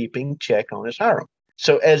side keeping check on his hiram.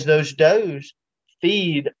 So as those does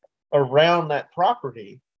feed around that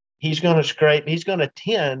property, he's going to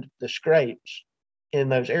tend the scrapes in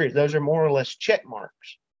those areas. Those are more or less check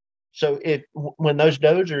marks. So when those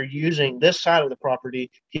does are using this side of the property,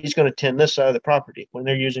 he's going to tend this side of the property. When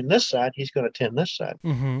they're using this side, he's going to tend this side.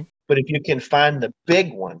 Mm-hmm. But if you can find the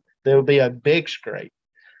big one, there will be a big scrape,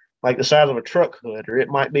 like the size of a truck hood, or it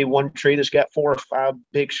might be one tree that's got 4 or 5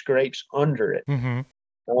 big scrapes under it. Mm-hmm.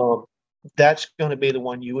 That's going to be the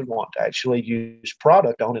one you would want to actually use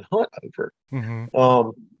product on and hunt over. Mm-hmm.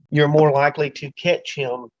 You're more likely to catch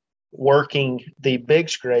him working the big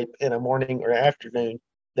scrape in a morning or afternoon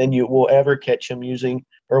than you will ever catch him using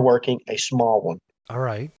or working a small one. All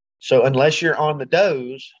right. So unless you're on the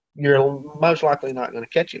does, you're most likely not going to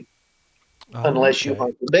catch him unless you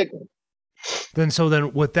hunt the big one.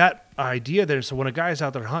 Then with that idea there, so when a guy's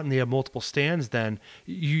out there hunting, they have multiple stands. Then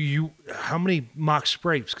you how many mock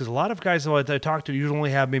scrapes? Because a lot of guys that I talk to, you only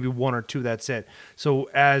have maybe 1 or 2. That's it. So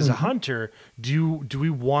as a hunter, do we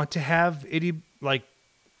want to have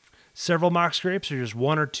several mock scrapes, or just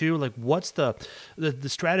 1 or 2? Like, what's the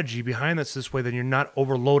strategy behind this way? Then you're not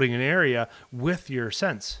overloading an area with your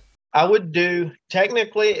scents. I would do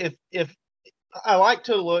technically if I like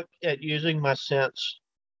to look at using my scents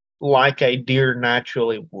like a deer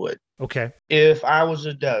naturally would. Okay. If I was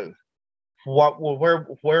a doe,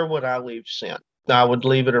 where would I leave scent? I would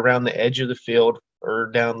leave it around the edge of the field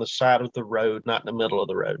or down the side of the road, not in the middle of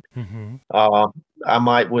the road. Mm-hmm.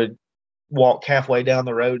 I would walk halfway down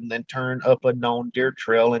the road and then turn up a known deer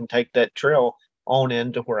trail and take that trail on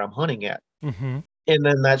into where I'm hunting at. Mm-hmm. And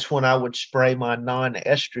then that's when I would spray my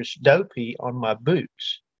non-estrus doe pee on my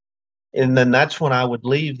boots. And then that's when I would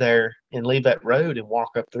leave there and leave that road and walk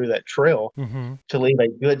up through that trail to leave a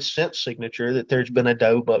good scent signature that there's been a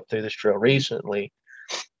doe up through this trail recently.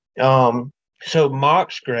 So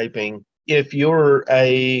mock scraping, if you're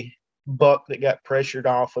a buck that got pressured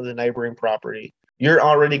off of the neighboring property, you're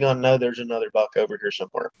already going to know there's another buck over here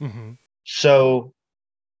somewhere. Mm-hmm. So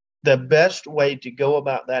the best way to go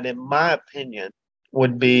about that, in my opinion,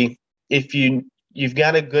 would be if you've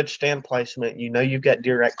got a good stand placement, you've got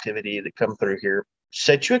deer activity that come through here,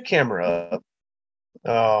 set your camera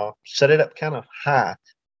up, set it up kind of high.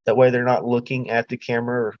 That way they're not looking at the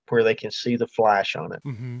camera or where they can see the flash on it.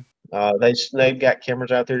 Mm-hmm. They've got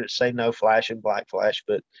cameras out there that say no flash and black flash,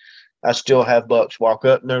 but I still have bucks walk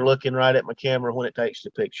up and they're looking right at my camera when it takes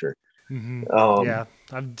the picture. Mm-hmm. Yeah,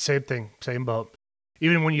 same thing, same boat.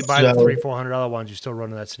 Even when you buy the $300-$400 ones, you still run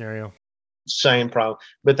into that scenario. Same problem.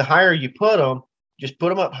 But the higher you put them, just put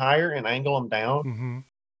them up higher and angle them down,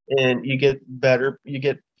 and you get better. You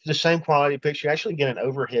get the same quality picture. You actually get an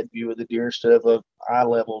overhead view of the deer instead of an eye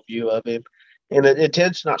level view of him, and it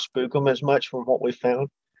tends to not spook them as much from what we found.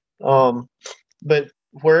 But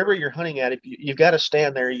wherever you're hunting at, if you've got to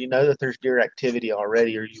stand there, you know that there's deer activity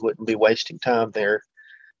already, or you wouldn't be wasting time there.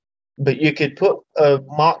 But you could put a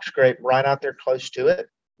mock scrape right out there close to it.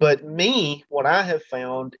 But what I have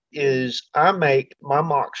found is I make my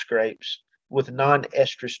mock scrapes with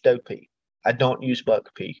non-estrus doe pee. I don't use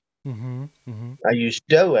buck pee. I use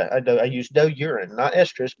doe. I use doe urine, not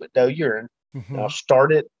estrus, but doe urine. I'll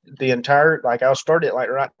start it I'll start it like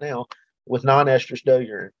right now with non-estrus doe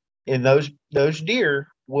urine, and those deer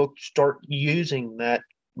will start using that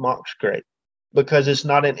mock scrape because it's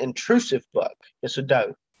not an intrusive buck. It's a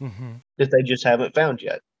doe that they just haven't found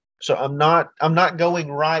yet. So I'm not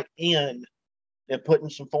going right in and putting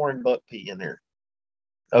some foreign buck pee in there,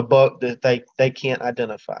 a buck that they can't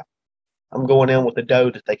identify. I'm going in with a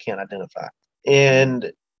doe that they can't identify.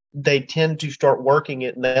 And they tend to start working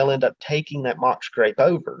it and they'll end up taking that mock scrape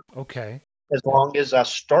over. Okay. As long as I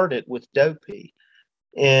start it with doe pee.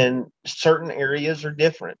 And certain areas are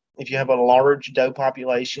different. If you have a large doe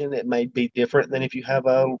population, it may be different than if you have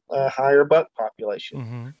a higher buck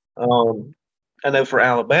population. I know for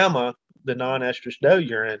Alabama, the non-estrus doe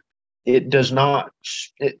urine, it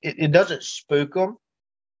doesn't spook them.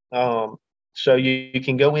 So you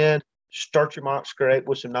can go in, start your mock scrape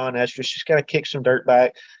with some non-estrus, just kind of kick some dirt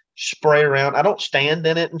back, spray around. I don't stand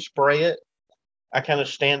in it and spray it. I kind of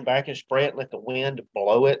stand back and spray it and let the wind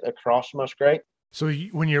blow it across my scrape. So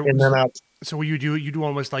what you do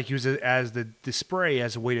almost like use it as the spray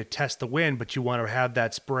as a way to test the wind, but you want to have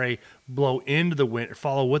that spray blow into the wind or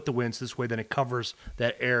follow with the winds this way, then it covers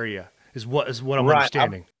that area is what I'm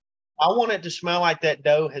understanding. I want it to smell like that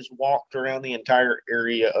doe has walked around the entire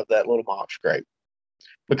area of that little mock scrape,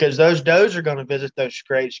 because those does are going to visit those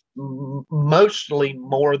scrapes mostly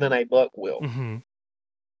more than a buck will.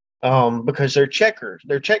 Because they're checkers,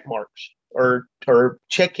 they're check marks or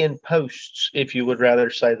check-in posts, if you would rather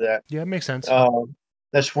say that. Yeah, it makes sense.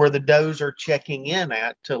 That's where the does are checking in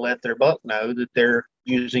at to let their buck know that they're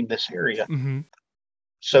using this area.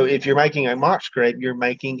 So if you're making a mock scrape, you're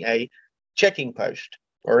making a checking post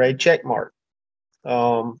or a check mark,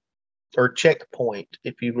 or checkpoint,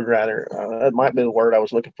 if you would rather. That might be the word I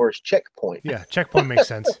was looking for, is checkpoint. Yeah, checkpoint makes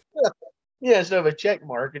sense. Yeah, instead of a check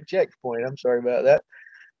mark, a checkpoint. I'm sorry about that.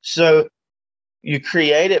 So you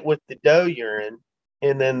create it with the doe urine,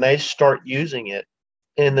 and then they start using it,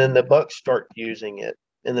 and then the bucks start using it,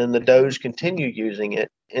 and then the does continue using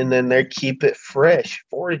it, and then they keep it fresh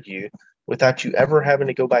for you without you ever having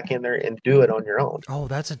to go back in there and do it on your own. Oh,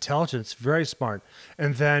 that's intelligent. Very smart.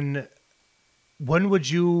 And then when would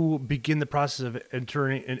you begin the process of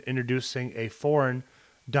introducing a foreign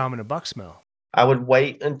dominant buck smell? I would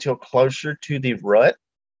wait until closer to the rut,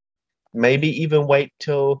 maybe even wait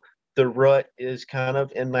till the rut is kind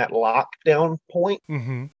of in that lockdown point.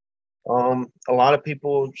 A lot of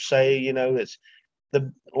people say, it's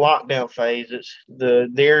the lockdown phase. It's the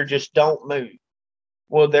deer just don't move.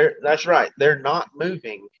 Well, that's right. They're not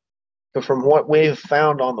moving. But from what we've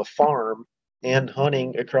found on the farm and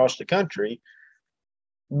hunting across the country,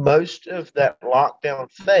 most of that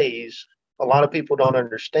lockdown phase, a lot of people don't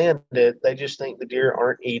understand it. They just think the deer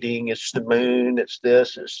aren't eating. It's the moon. It's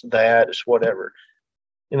this. It's that. It's whatever.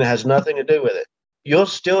 And it has nothing to do with it. You'll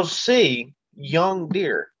still see young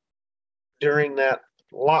deer during that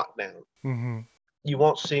lockdown. You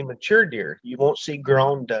won't see mature deer. You won't see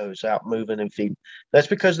grown does out moving and feeding. That's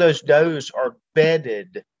because those does are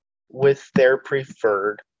bedded with their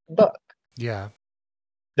preferred buck. Yeah.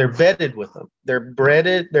 They're bedded with them. They're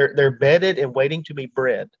breaded. They're bedded and waiting to be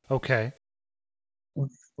bred. Okay.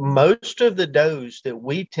 Most of the does that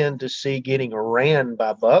we tend to see getting ran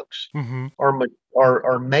by bucks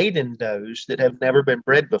are maiden does that have never been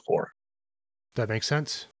bred before. That makes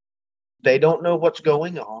sense. They don't know what's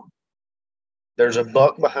going on. There's a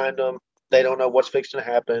buck behind them. They don't know what's fixing to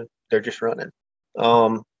happen. They're just running.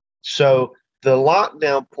 So the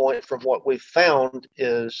lockdown point, from what we found,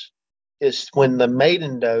 is when the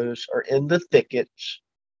maiden does are in the thickets,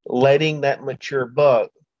 letting that mature buck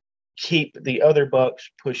keep the other bucks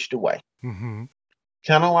pushed away. Kind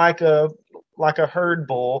of like a herd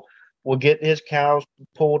bull will get his cows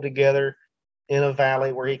pulled together in a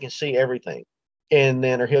valley where he can see everything. And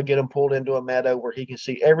then, or he'll get them pulled into a meadow where he can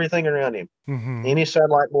see everything around him. Any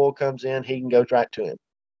satellite bull comes in, he can go right to him.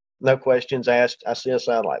 No questions asked. I see a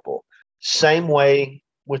satellite bull. Same way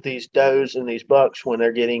with these does and these bucks when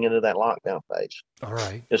they're getting into that lockdown phase. All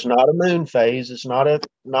right. It's not a moon phase. It's not a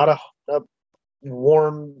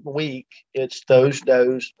warm week. It's those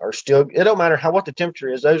does are still, it don't matter what the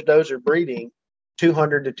temperature is. Those does are breeding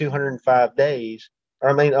 200 to 205 days.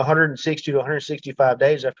 160 to 165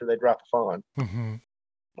 days after they drop a fawn.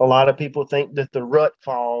 A lot of people think that the rut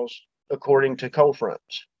falls according to cold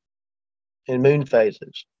fronts and moon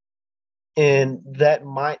phases. And that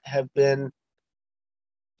might have been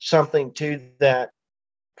something to that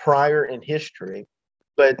prior in history.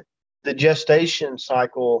 But the gestation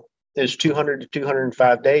cycle is 200 to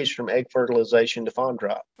 205 days from egg fertilization to fawn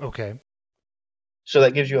drop. Okay. So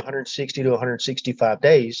that gives you 160 to 165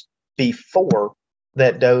 days before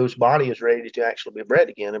that doe's body is ready to actually be bred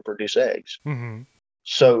again and produce eggs.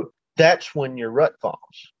 So that's when your rut falls.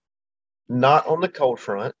 Not on the cold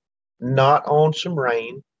front, not on some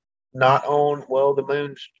rain, not on,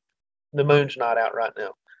 the moon's not out right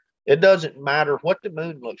now. It doesn't matter what the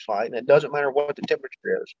moon looks like, and it doesn't matter what the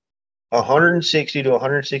temperature is. 160 to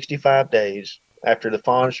 165 days after the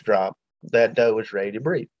fawns drop, that doe is ready to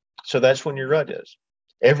breed. So that's when your rut is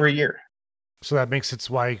every year. So that makes it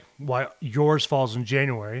why yours falls in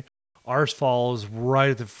January. Ours falls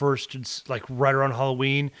right at the first, it's like right around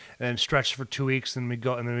Halloween, and then stretches for 2 weeks, and we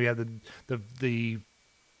have the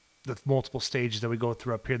the multiple stages that we go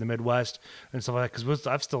through up here in the Midwest and stuff like that. Because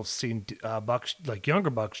I've still seen bucks, like younger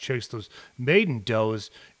bucks, chase those maiden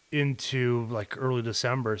does into like early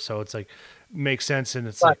December. So it's like makes sense, and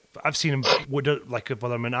it's Right. like I've seen them like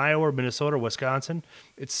whether I'm in Iowa, or Minnesota, or Wisconsin.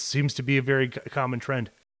 It seems to be a very common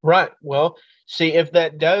trend. Right. Well, see, if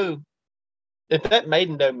that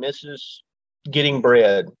maiden doe misses getting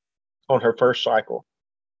bred on her first cycle,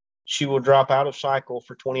 she will drop out of cycle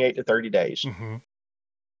for 28 to 30 days. Mm-hmm.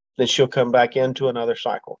 Then she'll come back into another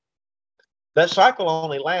cycle. That cycle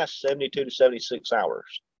only lasts 72 to 76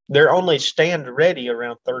 hours. They're only stand ready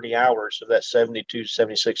around 30 hours of that 72 to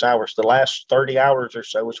 76 hours. The last 30 hours or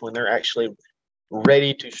so is when they're actually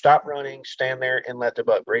ready to stop running, stand there, and let the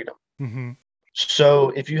buck breed them. Mm-hmm. So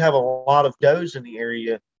if you have a lot of does in the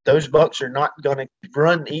area, those bucks are not going to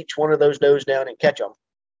run each one of those does down and catch them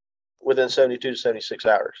within 72 to 76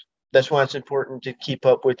 hours. That's why it's important to keep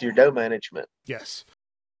up with your doe management Yes.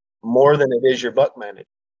 more than it is your buck management.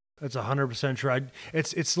 That's 100% true.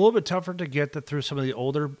 It's a little bit tougher to get that through some of the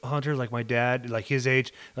older hunters, like my dad, like his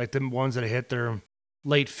age, like the ones that hit their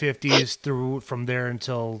late 50s through from there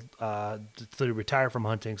until they retire from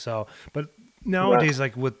hunting. So, but nowadays,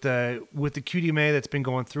 like with the QDMA that's been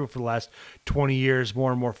going through for the last 20 years,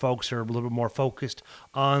 more and more folks are a little bit more focused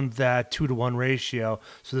on that 2-to-1 ratio.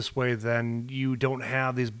 So this way, then you don't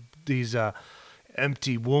have these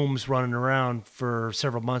empty wombs running around for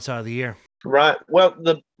several months out of the year. Right. Well,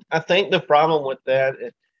 I think the problem with that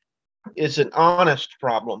is an honest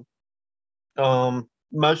problem.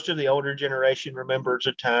 Most of the older generation remembers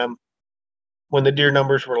a time when the deer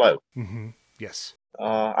numbers were low. Mm-hmm. Yes.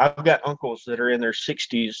 I've got uncles that are in their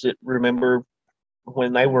 60s that remember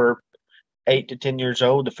when they were 8 to 10 years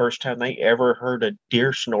old, the first time they ever heard a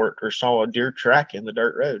deer snort or saw a deer track in the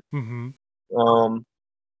dirt road. Mm-hmm.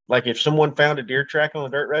 Like if someone found a deer track on the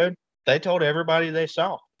dirt road, they told everybody they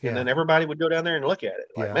saw. And then everybody would go down there and look at it.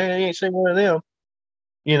 Like, man, you ain't seen one of them.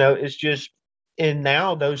 You know, it's just, and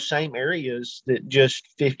now those same areas that just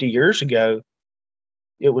 50 years ago,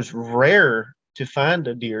 it was rare to find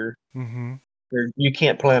a deer. Mm-hmm. You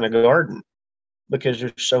can't plant a garden because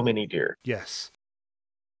there's so many deer. Yes.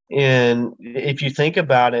 And if you think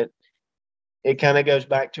about it, it kind of goes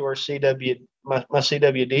back to our my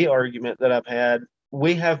CWD argument that I've had.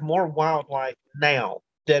 We have more wildlife now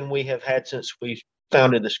than we have had since we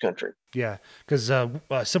founded this country. Yeah, because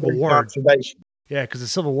Civil War. Conservation. Yeah, because the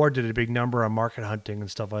Civil War did a big number on market hunting and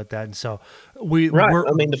stuff like that, and so I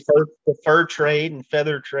mean, the fur trade and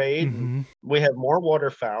feather trade. Mm-hmm. And we have more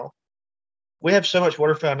waterfowl. We have so much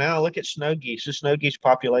waterfowl now. Look at snow geese. The snow geese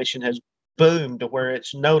population has boomed to where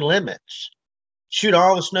it's no limits. Shoot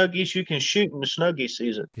all the snow geese you can shoot in the snow geese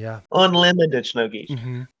season. Yeah, unlimited snow geese.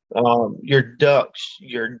 Mm-hmm. Your ducks,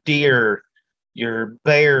 your deer, your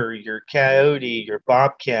bear, your coyote, your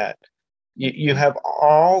bobcat. You have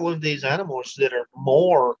all of these animals that are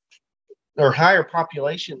more or higher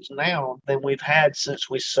populations now than we've had since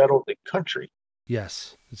we settled the country.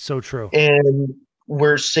 Yes, it's so true. And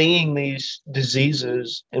we're seeing these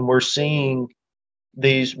diseases and we're seeing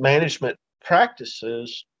these management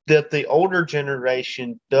practices that the older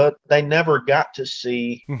generation, they never got to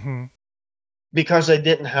see Mm-hmm. because they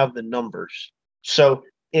didn't have the numbers. So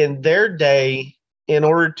in their day, in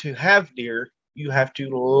order to have deer, you have to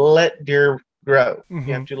let deer grow. Mm-hmm.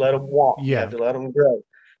 You have to let them walk. Yeah. You have to let them grow.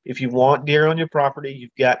 If you want deer on your property,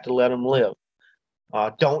 you've got to let them live.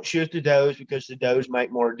 Don't shoot the does because the does make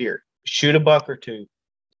more deer. Shoot a buck or two.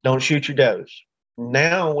 Don't shoot your does.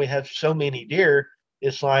 Now we have so many deer,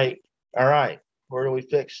 it's like, all right, where do we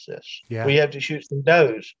fix this? Yeah. We have to shoot some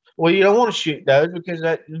does. Well, you don't want to shoot does because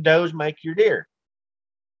the does make your deer.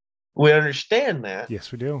 We understand that.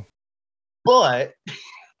 Yes, we do. But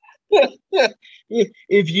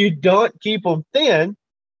if you don't keep them thin,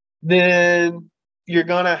 then you're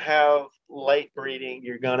going to have late breeding.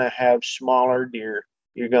 You're going to have smaller deer.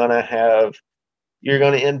 You're going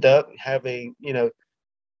to end up having,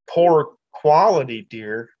 poor quality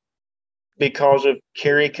deer because of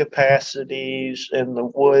carry capacities in the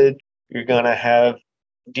wood. You're going to have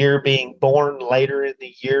deer being born later in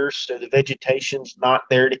the year, so the vegetation's not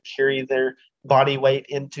there to carry their body weight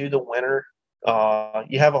into the winter.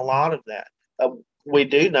 You have a lot of that. We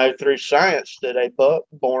do know through science that a buck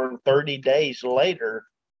born 30 days later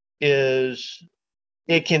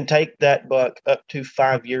it can take that buck up to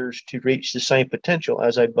 5 years to reach the same potential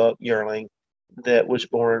as a buck yearling that was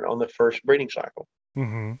born on the first breeding cycle.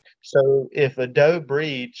 Mm-hmm. So if a doe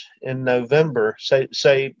breeds in November,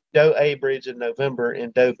 say doe A breeds in November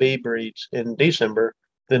and doe B breeds in December,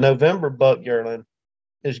 the November buck yearling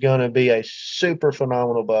is going to be a super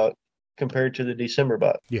phenomenal buck compared to the December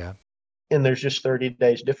buck. Yeah. and there's just 30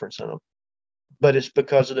 days difference in them. But it's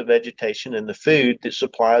because of the vegetation and the food that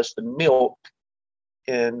supplies the milk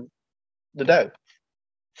in the doe.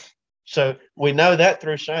 So we know that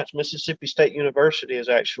through science. Mississippi State University has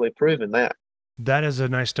actually proven that. That is a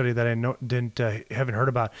nice study that I haven't heard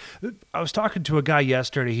about. I was talking to a guy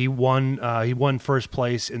yesterday. He won first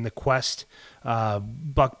place in the Quest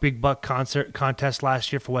big buck contest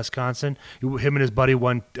last year for Wisconsin. Him and his buddy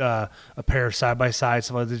won a pair of side by sides.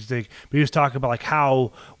 But he was talking about like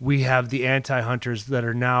how we have the anti-hunters that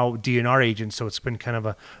are now DNR agents. So it's been kind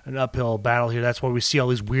of an uphill battle here. That's why we see all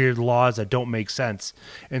these weird laws that don't make sense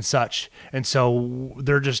and such. And so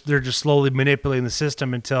they're just slowly manipulating the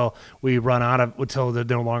system until we run out of, until they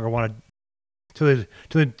no longer want to,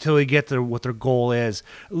 till they get to what their goal is.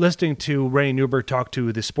 Listening to Ray Newberg talk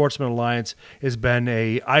to the Sportsman Alliance has been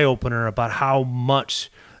a eye opener about how much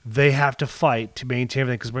they have to fight to maintain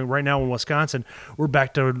everything. Because right now in Wisconsin, we're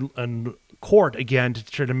back to court again to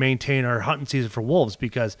try to maintain our hunting season for wolves,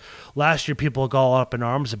 because last year people got all up in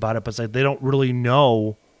arms about it, but it's like they don't really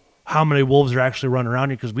know how many wolves are actually running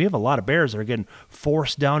around here, because we have a lot of bears that are getting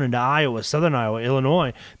forced down into Iowa, southern Iowa,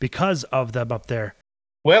 Illinois, because of them up there.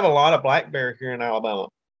 We have a lot of black bear here in Alabama.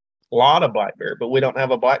 A lot of black bear, but we don't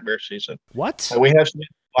have a black bear season. What? We have some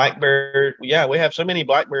black bear. Yeah, we have so many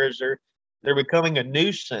black bears. They're becoming a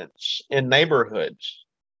nuisance in neighborhoods.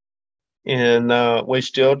 And we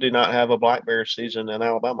still do not have a black bear season in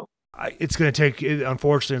Alabama. It's going to take.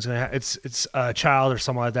 Unfortunately, it's a child or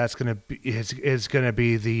someone like that's going to is going to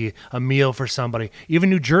be a meal for somebody. Even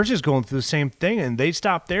New Jersey is going through the same thing, and they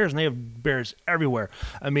stopped theirs, and they have bears everywhere.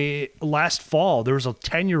 I mean, last fall there was a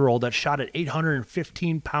 10-year-old that shot an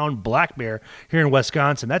 815-pound black bear here in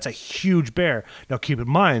Wisconsin. That's a huge bear. Now, keep in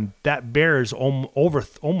mind that bear is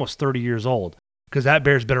almost 30 years old, because that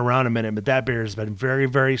bear's been around a minute, but that bear has been very,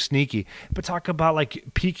 very sneaky. But talk about like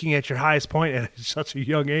peaking at your highest point at such a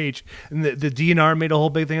young age. And the DNR made a whole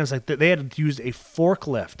big thing. It's like they had to use a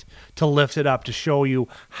forklift to lift it up to show you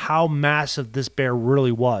how massive this bear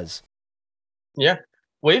really was. Yeah,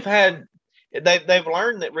 they've learned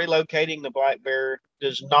that relocating the black bear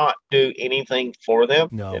does not do anything for them.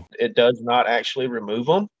 No, it does not actually remove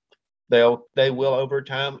them. They will over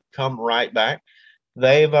time come right back.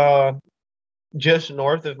 They've just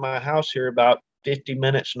north of my house here, about 50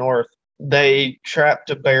 minutes north, they trapped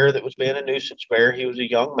a bear that was being a nuisance bear. He was a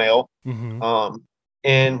young male. Mm-hmm.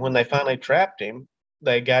 And when they finally trapped him,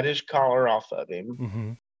 they got his collar off of him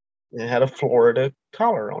mm-hmm. and had a Florida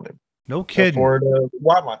collar on him. No kidding. A Florida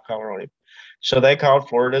wildlife collar on him. So they called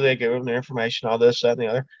Florida. They gave them their information, all this, that, and the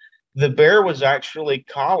other. The bear was actually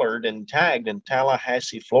collared and tagged in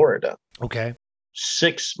Tallahassee, Florida. Okay.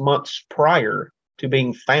 6 months prior to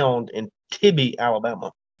being found in Tibby, Alabama.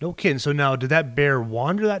 No kidding. So now, did that bear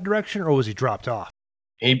wander that direction, or was he dropped off?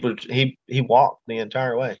 He walked the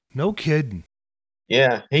entire way. No kidding.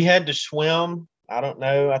 Yeah, he had to swim. I don't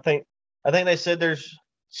know. I think they said there's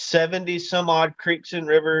 70 some odd creeks and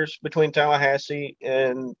rivers between Tallahassee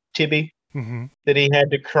and Tibby mm-hmm. that he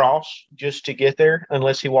had to cross just to get there,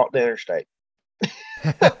 unless he walked the interstate.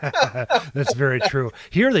 That's very true.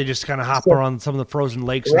 Here they just kind of hop around some of the frozen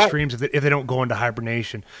lakes and streams if they don't go into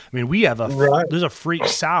hibernation. I mean, we have there's a freak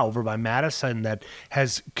sow over by Madison that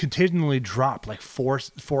has continually dropped like four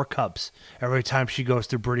cubs every time she goes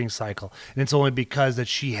through breeding cycle, and it's only because that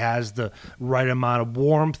she has the right amount of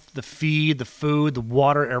warmth, the feed, the food, the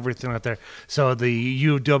water, everything out there. So the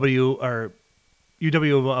UW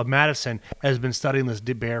of Madison has been studying this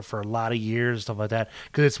bear for a lot of years, stuff like that,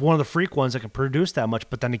 because it's one of the freak ones that can produce that much.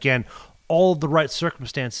 But then again, all the right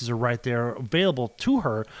circumstances are right there available to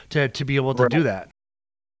her to be able to do that.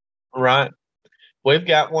 Right. We've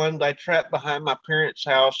got one they trapped behind my parents'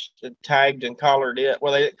 house and tagged and collared it.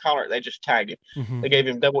 Well, they didn't collar it. They just tagged it. Mm-hmm. They gave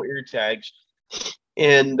him double ear tags.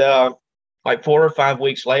 And like 4 or 5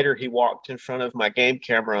 weeks later, he walked in front of my game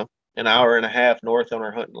camera an hour and a half north on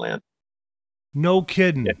our hunting land. No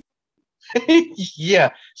kidding. Yeah. Yeah.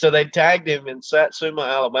 So they tagged him in Satsuma,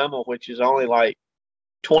 Alabama, which is only like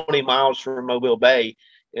 20 miles from Mobile Bay.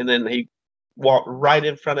 And then he walked right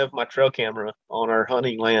in front of my trail camera on our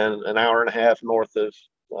hunting land an hour and a half north of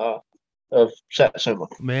Satsuma.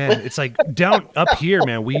 Man, it's like down up here,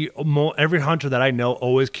 man. Every hunter that I know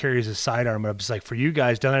always carries a sidearm. I'm just like, for you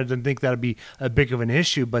guys down there, I didn't think that'd be a big of an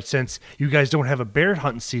issue. But since you guys don't have a bear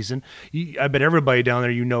hunting season, I bet everybody down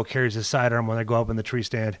there carries a sidearm when they go up in the tree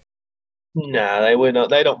stand. No, they wouldn't.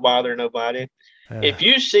 They don't bother nobody. If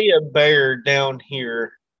you see a bear down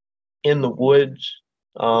here in the woods,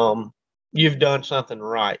 you've done something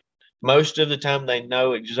right. most of the time they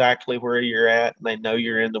know exactly where you're at, and they know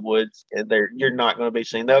you're in the woods, and you're not going to be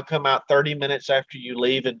seen. They'll come out 30 minutes after you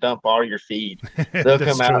leave and dump all your feed. They'll That's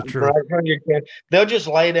come so out true. right from your tent. They'll just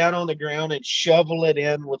lay down on the ground and shovel it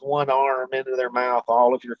in with one arm into their mouth,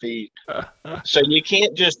 all of your feed. So you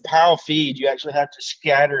can't just pile feed. You actually have to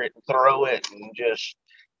scatter it and throw it and just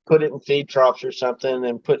put it in feed troughs or something,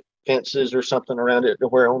 and put fences or something around it to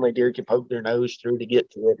where only deer can poke their nose through to get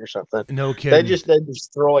to it or something. No They kidding. they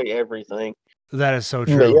destroy everything. That is so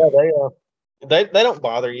But true. yeah, they don't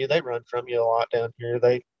bother you. They run from you a lot down here.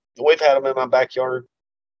 We've had them in my backyard.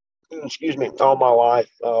 Excuse me, all my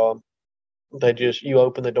life. You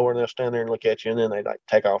open the door and they'll stand there and look at you, and then they like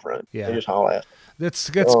take off running. Yeah. They just haul ass. That's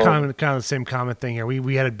kind of the same common thing here.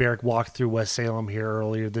 We had a bear walk through West Salem here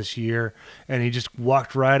earlier this year, and he just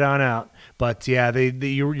walked right on out. But yeah,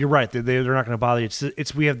 you're right. They're not going to bother you.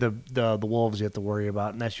 It's we have the wolves you have to worry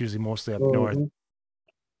about, and that's usually mostly up north.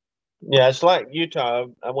 Yeah, it's like Utah.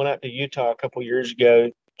 I went out to Utah a couple years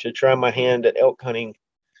ago to try my hand at elk hunting.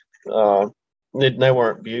 They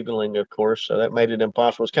weren't bugling, of course, so that made it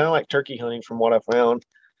impossible. It's kind of like turkey hunting, from what I found.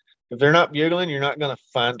 If they're not bugling, you're not going to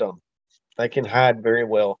find them. They can hide very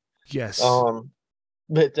well. Yes.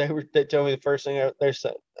 But they told me the first thing they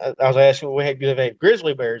said. I was asking, we had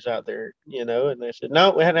grizzly bears out there, and they said,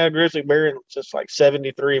 no, we hadn't had a grizzly bear since like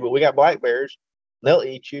 73, but we got black bears. They'll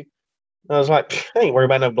eat you. I was like, I ain't worried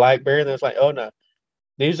about no black bear. And they was like, oh no,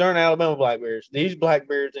 these aren't Alabama black bears. These black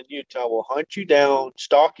bears in Utah will hunt you down,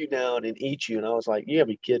 stalk you down, and eat you. And I was like, you gotta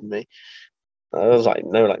be kidding me. I was like,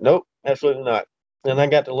 they were like, nope, absolutely not. And I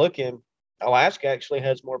got to looking. Alaska actually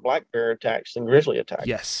has more black bear attacks than grizzly attacks.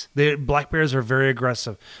 Yes, black bears are very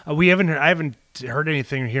aggressive. I haven't heard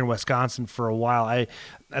anything here in Wisconsin for a while. I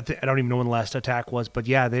don't even know when the last attack was, but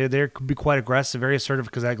yeah, they could be quite aggressive, very assertive,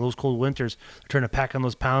 because those cold winters, they're trying to pack on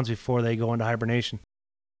those pounds before they go into hibernation.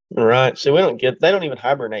 Right. So they don't even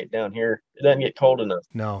hibernate down here. It doesn't get cold enough.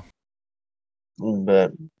 No.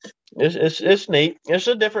 But it's neat. It's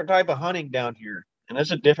a different type of hunting down here, and it's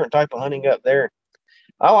a different type of hunting up there.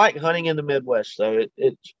 I like hunting in the Midwest, though.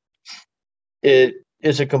 It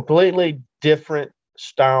is a completely different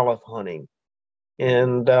style of hunting,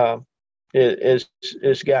 and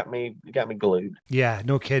it's got me glued. Yeah,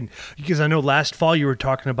 no kidding. Because I know last fall you were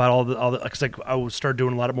talking about all the because like I would start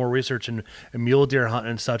doing a lot more research and mule deer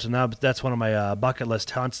hunting and such, and that's one of my bucket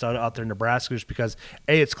list hunts out there in Nebraska, just because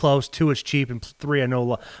A, it's close, 2, it's cheap, and 3, I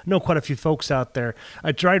know quite a few folks out there.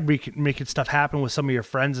 I tried making stuff happen with some of your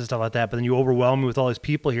friends and stuff like that, but then you overwhelm me with all these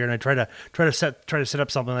people here, and I try to set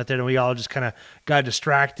up something like that, and we all just kind of got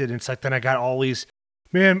distracted. And it's like then I got all these.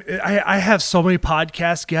 Man, I have so many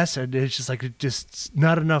podcast guests, and it's just like just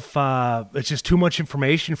not enough. It's just too much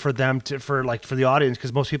information for them for the audience,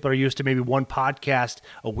 because most people are used to maybe one podcast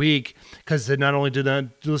a week, because they not only do they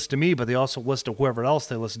listen to me, but they also listen to whoever else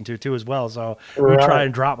they listen to too as well. So we try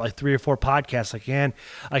and drop like 3 or 4 podcasts I can.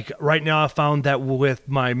 Like right now, I found that with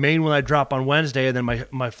my main one I drop on Wednesday, and then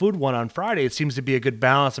my food one on Friday, it seems to be a good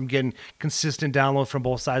balance. I'm getting consistent downloads from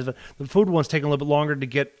both sides, but the food one's taking a little bit longer to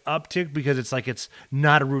get uptick, because it's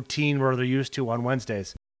not a routine where they're used to on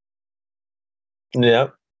Wednesdays. Yeah,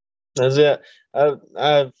 that's it.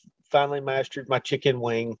 I've finally mastered my chicken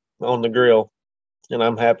wing on the grill, and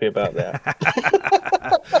I'm happy about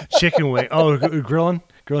that. Chicken wing. Oh, grilling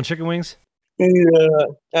chicken wings. Yeah,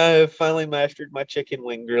 I've finally mastered my chicken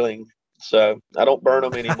wing grilling, so I don't burn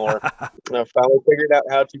them anymore. I've finally figured out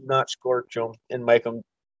how to not scorch them and make them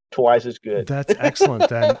twice as good. That's excellent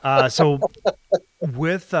then. So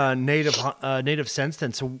with Native Sense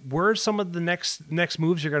then, so where are some of the next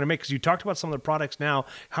moves you're going to make? Because you talked about some of the products now.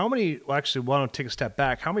 How many, well, actually, why don't take a step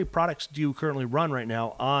back. How many products do you currently run right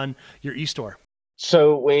now on your e-store?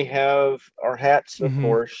 So we have our hats, of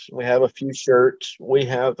course. We have a few shirts. We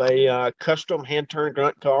have a custom hand-turned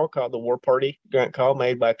grunt call called the War Party grunt call,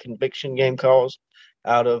 made by Conviction Game Calls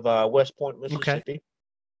out of West Point, Mississippi.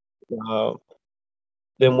 Okay.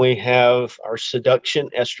 Then we have our Seduction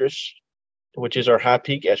Estrus, which is our high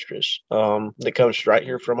peak estrus that comes right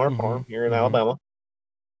here from our farm here in Alabama.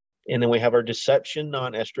 And then we have our Deception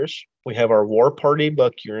non-estrus. We have our War Party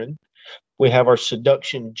buck urine. We have our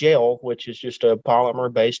Seduction gel, which is just a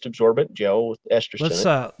polymer-based absorbent gel with estrus in it.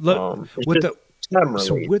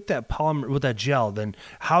 With that polymer, with that gel, then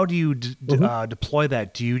how do you deploy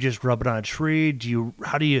that? Do you just rub it on a tree?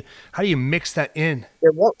 How do you mix that in?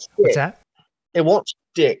 It won't stick. What's that? It won't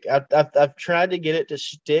stick. I've tried to get it to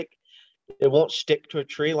stick. It won't stick to a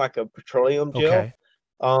tree like a petroleum gel. Okay.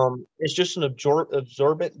 It's just an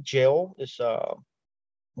absorbent gel. It's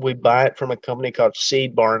we buy it from a company called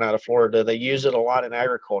Seed Barn out of Florida. They use it a lot in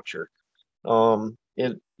agriculture.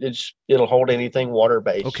 it'll hold anything water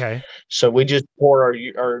based. Okay. So we just pour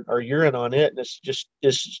our urine on it, and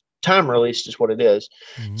it's time released is what it is.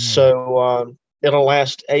 So it'll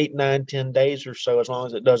last 8, 9, 10 days or so, as long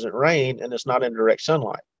as it doesn't rain and it's not in direct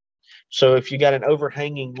sunlight. So if you got an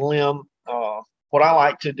overhanging limb, what I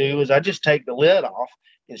like to do is I just take the lid off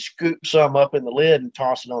and scoop some up in the lid and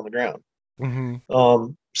toss it on the ground.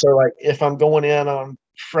 So like if I'm going in on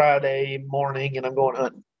Friday morning and I'm going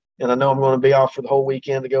hunting, and I know I'm going to be off for the whole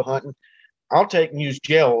weekend to go hunting, I'll take and use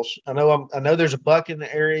gels. I know there's a buck in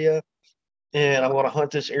the area, and I'm going to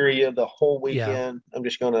hunt this area the whole weekend. I'm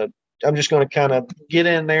just going to kind of get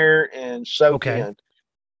in there and soak in.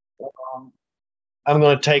 I'm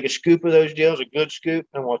going to take a scoop of those gels, a good scoop,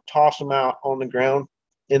 and I'm going to toss them out on the ground,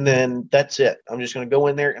 and then that's it. I'm just going to go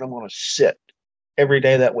in there and I'm going to sit every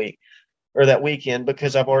day that week or that weekend,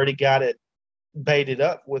 because I've already got it baited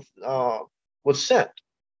up with scent.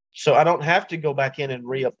 So I don't have to go back in and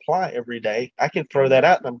reapply every day. I can throw that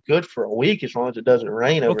out and I'm good for a week, as long as it doesn't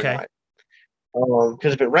rain overnight.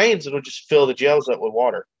 Because if it rains, it'll just fill the gels up with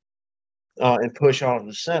water and push all of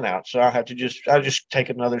the scent out. So I'll just take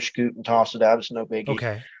another scoop and toss it out. It's no biggie.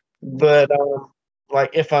 Okay. But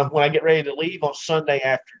like when I get ready to leave on Sunday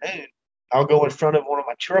afternoon, I'll go in front of one of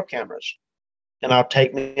my trail cameras, and I'll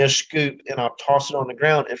take me a scoop and I'll toss it on the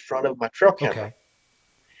ground in front of my trail camera. Okay.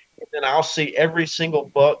 And then I'll see every single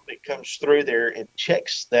buck that comes through there and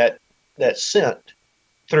checks that scent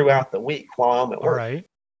throughout the week while I'm at work. All right.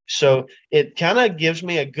 So it kind of gives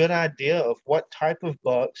me a good idea of what type of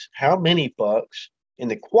bucks, how many bucks,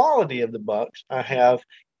 and the quality of the bucks I have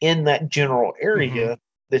in that general area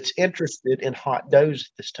that's interested in hot does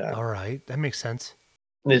at this time. All right. That makes sense.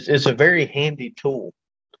 It's a very handy tool.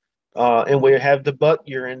 And we have the buck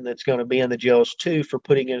urine that's going to be in the gels too for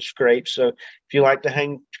putting in scrapes. So if you like to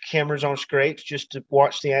hang cameras on scrapes just to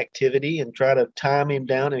watch the activity and try to time him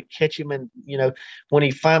down and catch him, and when he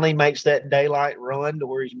finally makes that daylight run to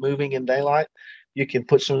where he's moving in daylight, you can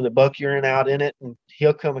put some of the buck urine out in it, and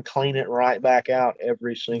he'll come and clean it right back out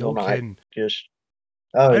every single night. Kidding.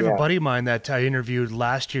 I have a buddy of mine that I interviewed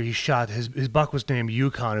last year. He shot his buck was named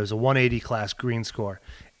Yukon. It was a 180 class green score,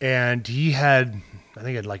 and he had, I think,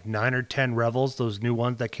 he had like 9 or 10 Revels, those new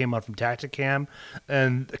ones that came out from Tacticam,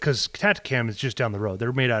 and because Tacticam is just down the road,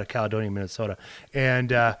 they're made out of Caledonia, Minnesota,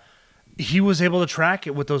 and he was able to track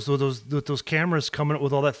it with those cameras coming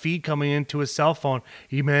with all that feed coming into his cell phone.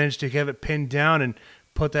 He managed to have it pinned down and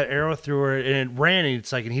put that arrow through her, and it ran.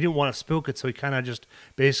 And and he didn't want to spook it, so he kind of just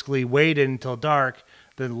basically waited until dark,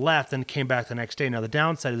 then left, and came back the next day. Now the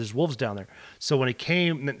downside is there's wolves down there. So when he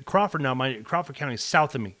came, Crawford County is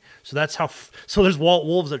south of me. So that's how. So there's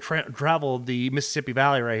wolves that travel the Mississippi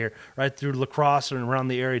Valley right here, right through La Crosse and around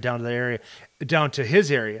the area, down to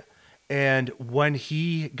his area. And when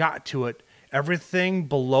he got to it, everything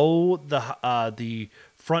below the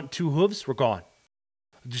front 2 hooves were gone.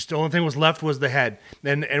 Just the only thing was left was the head,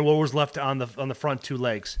 and what was left on the front 2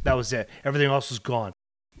 legs. That was it. Everything else was gone.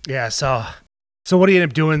 Yeah. So what he ended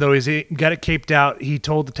up doing, though, is he got it caped out. He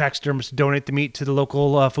told the taxidermist to donate the meat to the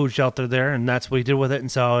local food shelter there, and that's what he did with it.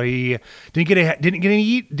 And so he didn't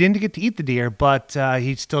get to eat the deer, but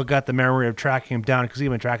he still got the memory of tracking him down, because he'd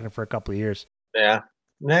been tracking him for a couple of years. Yeah.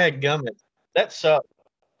 Gummit. That sucked.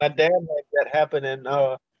 My dad had that happen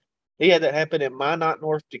in Minot,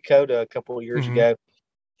 North Dakota a couple of years ago.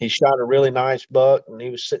 He shot a really nice buck, and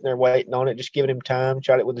he was sitting there waiting on it, just giving him time,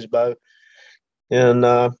 shot it with his bow. And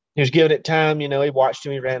he was giving it time. He watched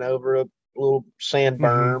him. He ran over a little sand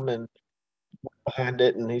berm and behind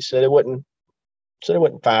it, and he said it wasn't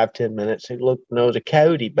 5-10 minutes. He looked, and there was a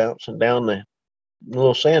coyote bouncing down the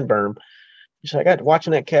little sand berm. He said, I got to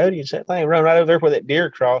watching that coyote. He said, that thing run right over there where that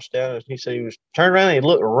deer crossed down. And he said he was turned around and he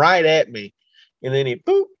looked right at me. And then he,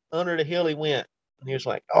 boop, under the hill he went. And he was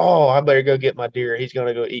like, oh, I better go get my deer. He's going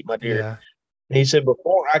to go eat my deer. Yeah. And he said,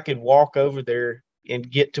 before I could walk over there and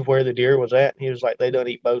get to where the deer was at, he was like, they done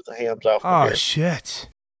eat both the hams off the deer. Oh, shit.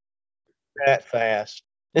 That fast.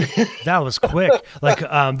 That was quick. Like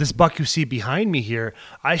this buck you see behind me here,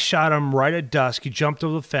 I shot him right at dusk. He jumped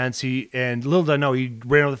over the fence. And little did I know, he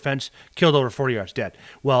ran over the fence, killed over 40 yards, dead.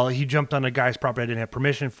 Well, he jumped on a guy's property I didn't have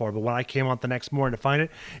permission for. But when I came out the next morning to find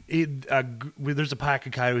it, there's a pack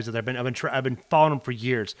of coyotes out there. I've been following them for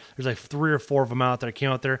years. There's like 3 or 4 of them out there. I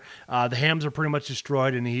came out there. The hams are pretty much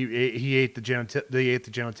destroyed, and he ate the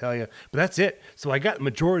genitalia. But that's it. So I got the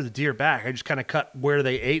majority of the deer back. I just kind of cut where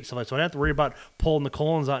they ate, so I didn't have to worry about pulling the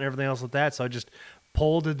colons out and everything else like that. So I just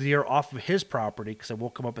pulled the deer off of his property, because I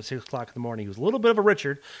woke him up at 6 o'clock in the morning. He was a little bit of a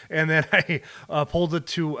Richard, and then I pulled it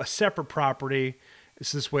to a separate property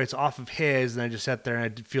this way it's off of his, and I just sat there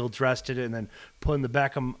and I field dressed it, and then put in the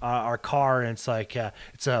back of our car, and it's like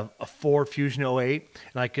it's a Ford Fusion 08.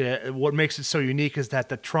 And what makes it so unique is that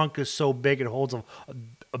the trunk is so big, it holds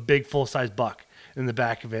a big full size buck in the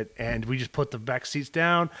back of it, and we just put the back seats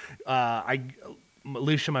down.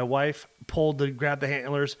 Alicia, my wife, pulled to grab the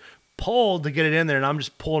handlers, pulled to get it in there, and I'm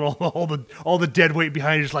just pulling all the dead weight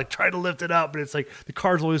behind it, just like trying to lift it up. And it's like the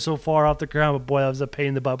car's only so far off the ground, but boy, that was a pain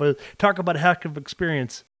in the butt. But talk about a heck of an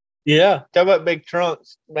experience. Yeah, talk about big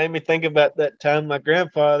trunks. Made me think about that time my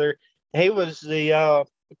grandfather, he was the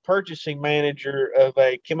purchasing manager of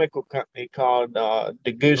a chemical company called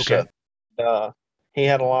Degussa. Okay. He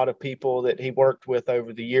had a lot of people that he worked with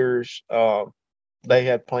over the years. They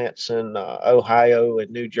had plants in Ohio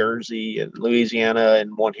and New Jersey and Louisiana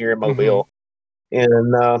and one here in Mobile.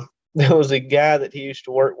 And there was a guy that he used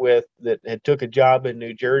to work with that had took a job in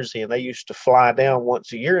New Jersey, and they used to fly down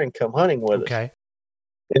once a year and come hunting with us. Okay.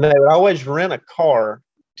 And they would always rent a car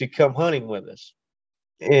to come hunting with us.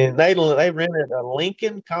 And they rented a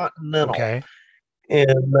Lincoln Continental. Okay.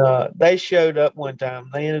 And they showed up one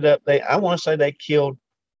time. They ended up, I want to say they killed,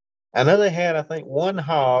 I know they had, I think, one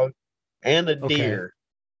hog and a deer.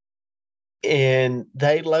 And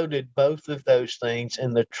they loaded both of those things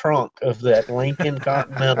in the trunk of that Lincoln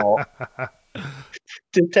Continental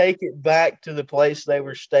to take it back to the place they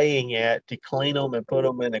were staying at to clean them and put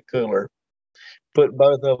them in a cooler. Put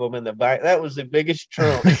both of them in the back. That was the biggest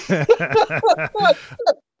trunk.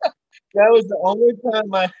 That was the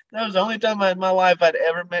only time in my life I'd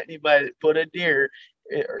ever met anybody that put a deer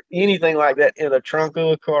or anything like that in a trunk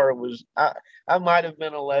of a car. I might have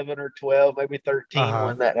been 11 or 12, maybe 13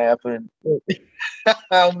 when that happened.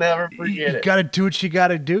 I'll never forget it. You got to do what you got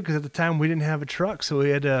to do, because at the time we didn't have a truck, so we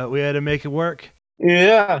had to make it work.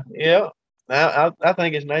 Yeah. I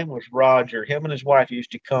think his name was Roger. Him and his wife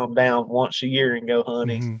used to come down once a year and go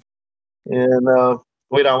hunting, and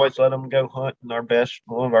we'd always let them go hunt in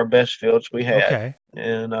one of our best fields we had. Okay.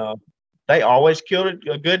 And they always killed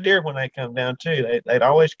a good deer when they come down too. They'd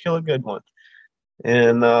always kill a good one.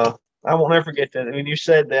 And I won't ever forget that. When you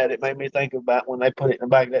said that, it made me think about when they put it in the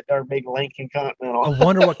back of that darn big Lincoln Continental. I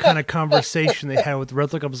wonder what kind of conversation they had with the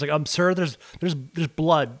replica. I was like, I'm sure there's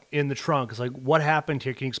blood in the trunk. It's like, what happened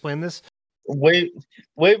here? Can you explain this? We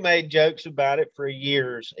made jokes about it for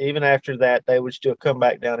years. Even after that, they would still come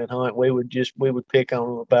back down and hunt. We would pick on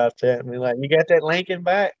them about that and be like, "You got that Lincoln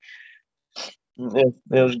back?" It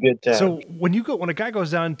was a good time. So when a guy goes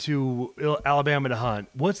down to Alabama to hunt,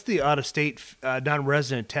 what's the out of state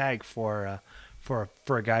non-resident tag for a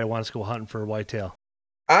guy who wants to go hunting for a whitetail?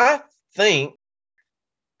 I think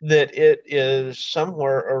that it is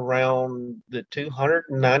somewhere around the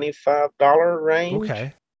 $295 range.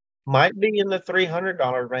 Okay. Might be in the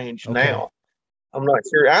 $300 range now. I'm not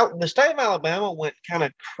sure. The state of Alabama went kind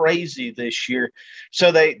of crazy this year.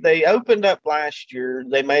 So they opened up last year.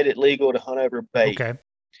 They made it legal to hunt over bait. Okay.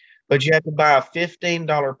 But you have to buy a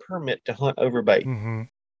 $15 permit to hunt over bait. Mm-hmm.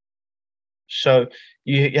 So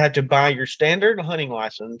you have to buy your standard hunting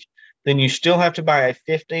license. Then you still have to buy a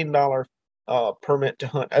 $15 permit to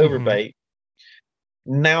hunt over bait.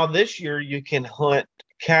 Now this year you can hunt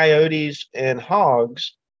coyotes and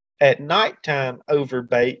hogs at nighttime over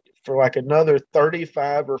bait for like another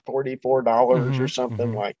 $35 or $44 or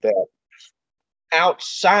something like that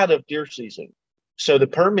outside of deer season. So the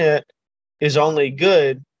permit is only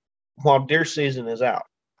good while deer season is out.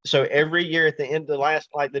 So every year at the end of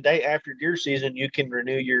the day after deer season, you can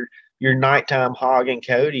renew your nighttime hog and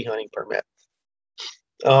coyote hunting permit.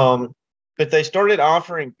 But they started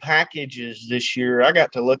offering packages this year. I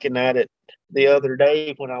got to looking at it the other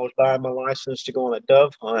day when I was buying my license to go on a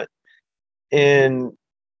dove hunt, and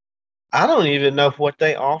I don't even know what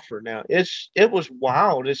they offer now. It was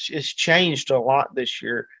wild. It's changed a lot this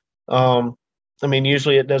year. I mean,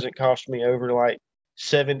 usually it doesn't cost me over like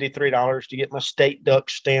 $73 to get my state duck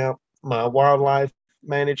stamp, my wildlife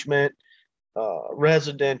management,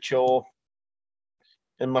 residential,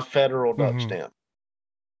 and my federal duck stamp.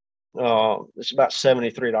 It's about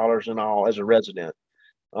 $73 in all as a resident.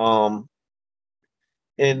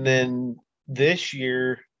 And then this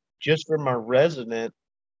year, just for my resident,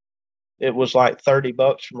 it was like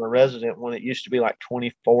 $30 for my resident when it used to be like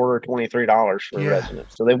 $24 or $23 for a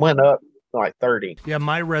resident. So they went up like 30. Yeah,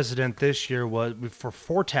 my resident this year was for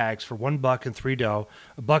 4 tags for $1 and 3 doe.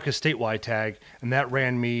 A buck is statewide tag, and that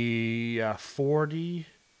ran me $42.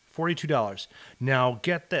 Now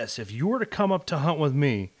get this: if you were to come up to hunt with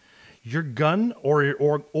me, your gun or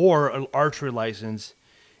an archery license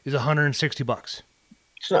is $160.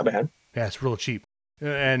 It's not bad. Yeah, it's real cheap.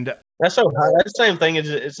 And that's Ohio. That's the same thing as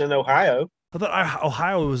it's in Ohio. I thought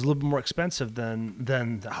Ohio was a little bit more expensive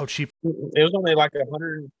than how cheap. It was only like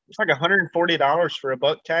it's like $140 for a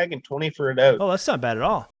buck tag and 20 for a doe. Oh, that's not bad at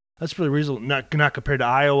all. That's really reasonable. Not compared to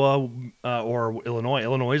Iowa or Illinois.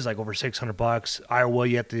 Illinois is like over $600. Iowa,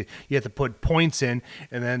 you have to put points in,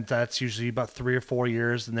 and then that's usually about 3 or 4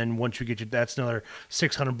 years. And then once you get that's another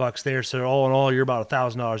 $600 there. So all in all, you're about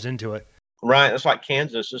 $1,000 into it. Right. It's like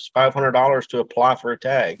Kansas. It's $500 to apply for a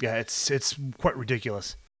tag. Yeah, it's quite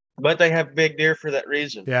ridiculous. But they have big deer for that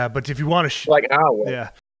reason. Yeah, but if you want to, like Iowa. Yeah.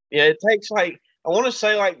 Yeah, it takes I want to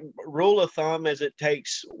say rule of thumb is it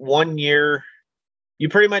takes 1 year. You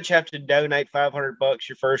pretty much have to donate $500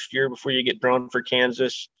 your first year before you get drawn for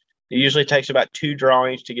Kansas. It usually takes about 2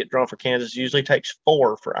 drawings to get drawn for Kansas. It usually takes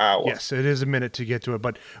 4 for Iowa. Yes, it is a minute to get to it.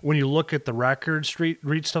 But when you look at the record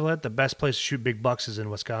read stuff like that, the best place to shoot big bucks is in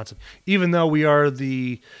Wisconsin. Even though we are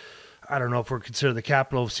I don't know if we're considered the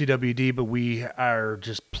capital of CWD, but we are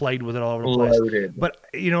just plagued with it all over the place. Loaded. But,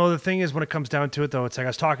 the thing is, when it comes down to it, though, it's like I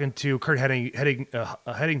was talking to Kurt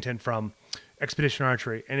Headington from Expedition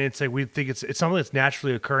Archery, and it's like we think it's something that's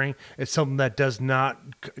naturally occurring. It's something that does not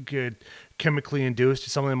get chemically induced.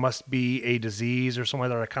 It's something that must be a disease or something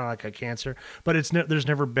that kind of like a cancer. But there's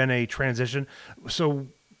never been a transition. So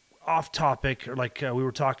off topic, or I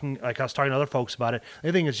was talking to other folks about it.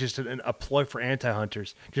 I think it's just a ploy for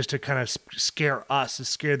anti-hunters, just to kind of scare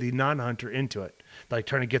the non-hunter into it, like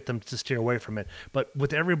trying to get them to steer away from it. But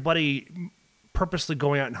with everybody purposely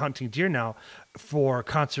going out and hunting deer now for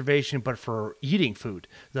conservation, but for eating food,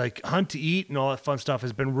 like hunt to eat and all that fun stuff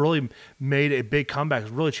has been really made a big comeback.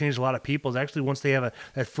 It's really changed a lot of people. It's actually, once they have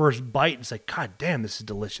that first bite, it's like, God damn, this is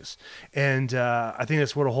delicious. And I think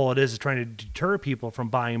that's what a whole it is trying to deter people from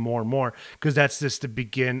buying more and more, because that's just to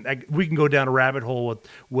begin. We can go down a rabbit hole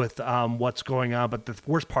with what's going on, but the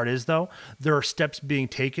worst part is, though, there are steps being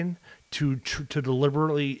taken to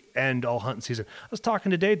deliberately end all hunting season. I was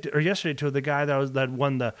talking yesterday to the guy that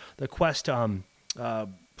won the Quest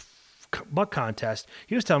buck contest.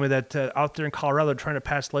 He was telling me that out there in Colorado, they're trying to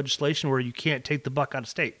pass legislation where you can't take the buck out of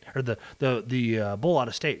state, or the bull out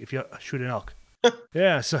of state if you shoot an elk.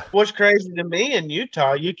 Yeah. So what's crazy to me, in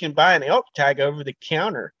Utah, you can buy an elk tag over the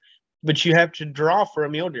counter, but you have to draw for a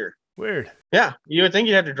mule deer. Weird. Yeah, you would think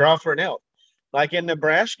you'd have to draw for an elk. Like in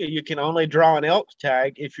Nebraska, you can only draw an elk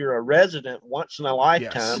tag if you're a resident once in a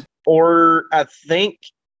lifetime. Yes. Or I think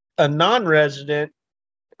a non-resident,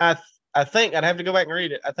 I think I'd have to go back and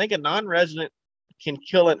read it. I think a non-resident can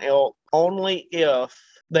kill an elk only if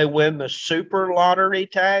they win the super lottery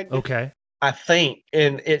tag. Okay. I think.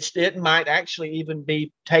 And it might actually even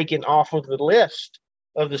be taken off of the list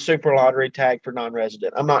of the super lottery tag for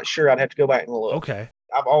non-resident. I'm not sure. I'd have to go back and look. Okay.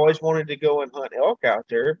 I've always wanted to go and hunt elk out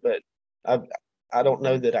there, but I don't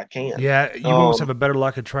know that I can. Yeah, you almost have a better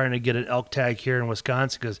luck of trying to get an elk tag here in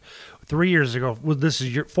Wisconsin, because 3 years ago,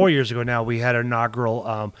 4 years ago now, we had our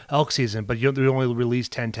inaugural elk season, but we only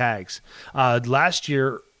released 10 tags. Last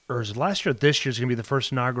year, or is it last year? This year is going to be the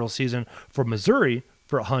first inaugural season for Missouri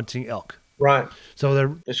for hunting elk. Right.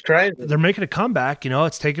 So it's crazy. They're making a comeback.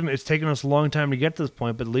 It's taken us a long time to get to this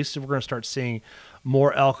point, but at least we're going to start seeing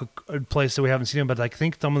more elk in place that we haven't seen them. But I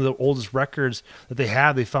think some of the oldest records that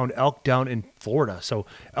they found elk down in Florida. So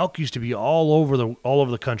elk used to be all over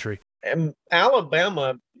the country. And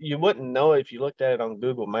Alabama, you wouldn't know if you looked at it on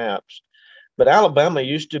Google Maps, but Alabama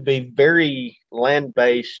used to be very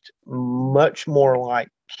land-based, much more like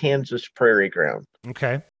Kansas prairie ground.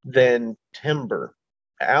 Okay. Than timber.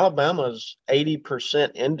 Alabama's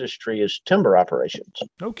 80% industry is timber operations.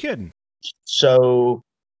 No kidding. So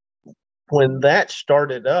when that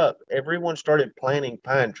started up, everyone started planting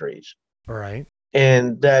pine trees. All right.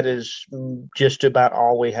 And that is just about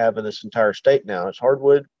all we have in this entire state now. It's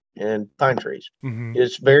hardwood and pine trees. Mm-hmm.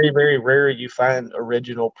 It's very, very rare you find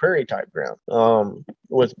original prairie type ground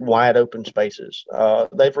with wide open spaces.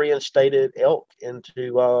 They've reinstated elk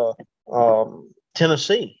into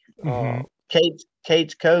Tennessee. Mm-hmm.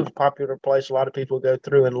 Cades Cove, popular place. A lot of people go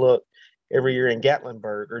through and look every year in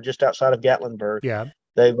Gatlinburg, or just outside of Gatlinburg. Yeah.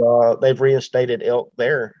 They've reinstated elk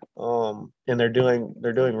there, and they're doing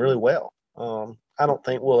really well. I don't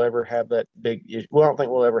think we'll ever have that big issue. Well, I don't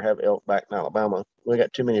think we'll ever have elk back in Alabama. We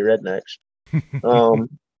got too many rednecks.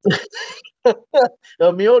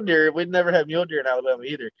 A mule deer, we'd never have mule deer in Alabama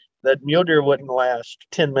either. That mule deer wouldn't last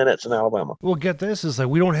 10 minutes in Alabama. Well, get this, is like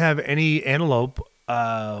we don't have any antelope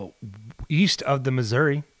east of the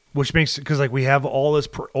Missouri, which makes, because like we have all this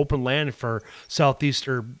open land for southeast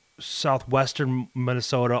or southwestern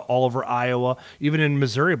Minnesota, all over Iowa, even in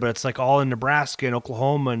Missouri, but it's like all in Nebraska and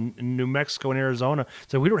Oklahoma and New Mexico and Arizona.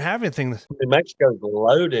 So we don't have anything. New Mexico's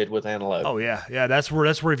loaded with antelope. Oh yeah, yeah. That's where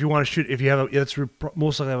if you want to shoot, if you have that's where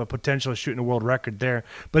most likely have a potential of shooting a world record there.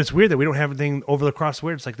 But it's weird that we don't have anything over the cross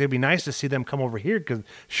where it's like they'd be nice to see them come over here because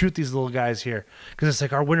shoot these little guys here because it's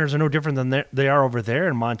like our winters are no different than they are over there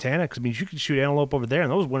in Montana. Because I mean, you can shoot antelope over there,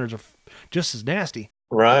 and those winters are just as nasty.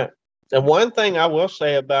 Right. And one thing I will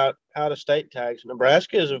say about out-of-state tags,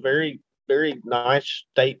 Nebraska is a very, very nice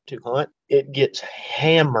state to hunt. It gets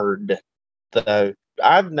hammered, though.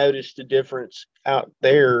 I've noticed the difference out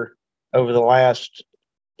there over the last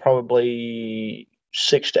probably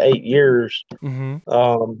 6 to 8 years.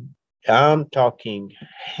 Mm-hmm. I'm talking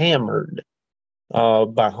hammered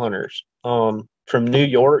by hunters. From New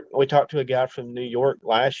York, we talked to a guy from New York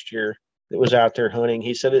last year that was out there hunting.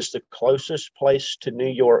 He said it's the closest place to New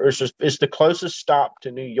York, or it's the closest stop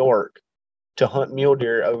to New York to hunt mule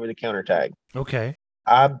deer over the counter tag. Okay.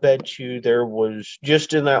 I bet you there was,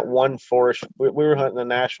 just in that one forest, we were hunting the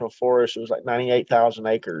national forest. It was like 98,000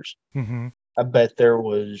 acres. Mm-hmm. I bet there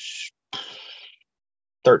was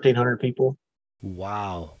 1,300 people.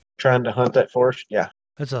 Wow. Trying to hunt that forest. Yeah.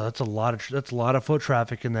 That's a lot of foot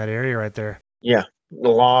traffic in that area right there. Yeah. A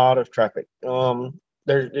lot of traffic.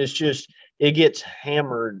 It gets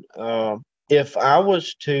hammered. If I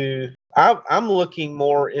was to, I'm looking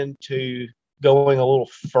more into going a little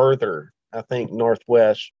further, I think,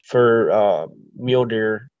 northwest for mule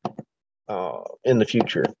deer in the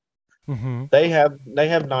future. Mm-hmm. They have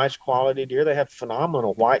nice quality deer. They have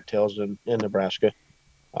phenomenal whitetails in Nebraska.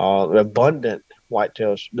 Abundant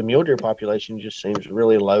whitetails. The mule deer population just seems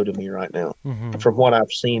really low to me right now. Mm-hmm. From what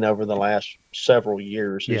I've seen over the last several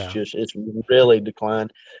years, it's really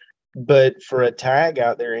declined. But for a tag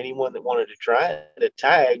out there, anyone that wanted to try it, a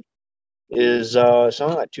tag is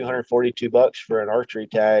something like $242 for an archery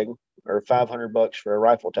tag or $500 for a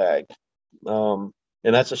rifle tag. And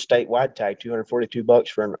that's a statewide tag, $242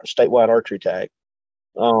 for a statewide archery tag.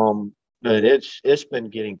 But it's been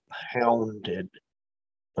getting pounded.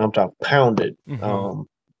 I'm talking pounded. Mm-hmm.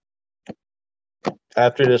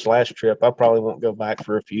 After this last trip, I probably won't go back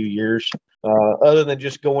for a few years. Other than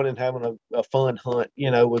just going and having a fun hunt,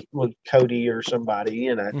 with Cody or somebody,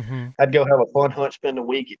 Mm-hmm. I'd go have a fun hunt, spend a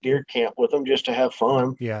week at deer camp with them just to have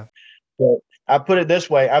fun. Yeah. But I put it this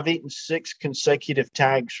way: I've eaten 6 consecutive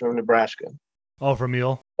tags from Nebraska. Oh, for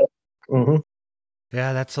mule. Mm-hmm.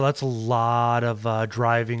 Yeah, that's a lot of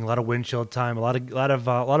driving, a lot of windshield time, a lot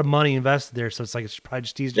of money invested there. So it's probably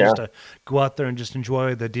just easier just to go out there and just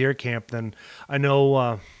enjoy the deer camp. Then I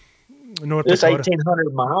know North It's Dakota.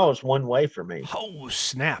 1,800 miles one way for me. Oh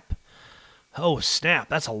snap!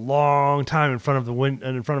 That's a long time in front of a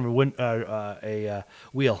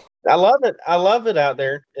wheel. I love it out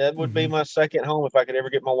there. It would be my second home if I could ever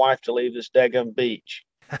get my wife to leave this daggum beach.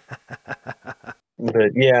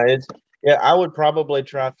 But yeah, I would probably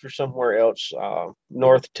try for somewhere else,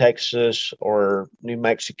 North Texas or New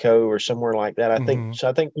Mexico or somewhere like that. I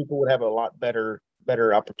think people would have a lot better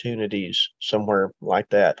opportunities somewhere like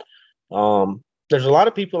that. There's a lot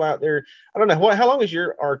of people out there. I don't know how long is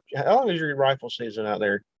your rifle season out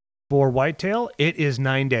there? For whitetail, it is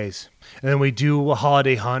 9 days, and then we do a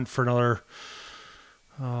holiday hunt for another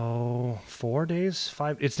 4 days,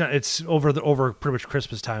 5. It's over pretty much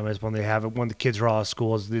Christmas time is when they have it, when the kids are all out of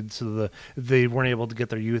school, they weren't able to get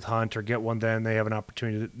their youth hunt or get one. Then they have an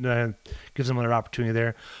opportunity gives them another opportunity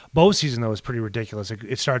there. Bow season though is pretty ridiculous.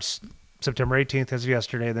 It starts September 18th as of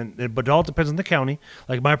yesterday. But it all depends on the county.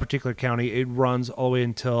 Like my particular county, it runs all the way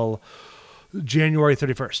until January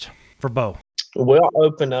 31st for bow. We'll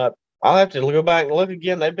open up. I'll have to go back and look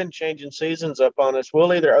again. They've been changing seasons up on us.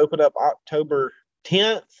 We'll either open up October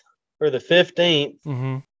 10th or the 15th,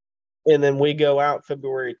 and then we go out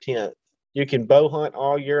February 10th. You can bow hunt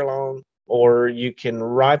all year long, or you can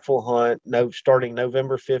rifle hunt starting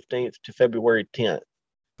November 15th to February 10th.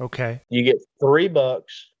 Okay. You get $3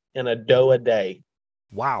 and a doe a day.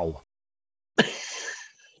 Wow.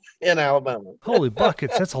 In Alabama. Holy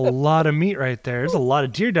buckets. That's a lot of meat right there. There's a lot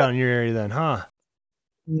of deer down in your area then, huh?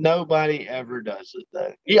 Nobody ever does it,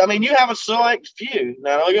 though. Yeah, I mean, you have a select few.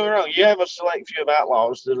 Now, don't get me wrong. You have a select few of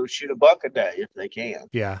outlaws that'll shoot a buck a day if they can.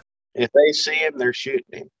 Yeah. If they see him, they're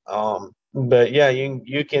shooting him. But yeah,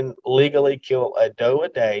 you can legally kill a doe a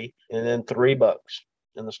day and then $3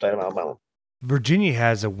 in the state of Alabama. Virginia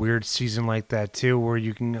has a weird season like that too, where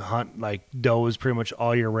you can hunt like does pretty much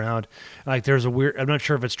all year round. Like there's I'm not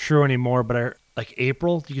sure if it's true anymore, but like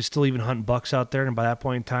April, you can still even hunt bucks out there. And by that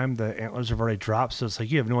point in time, the antlers have already dropped. So it's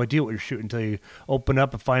like, you have no idea what you're shooting until you open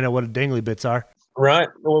up and find out what the dangly bits are. Right.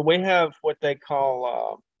 Well, we have what they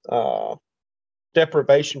call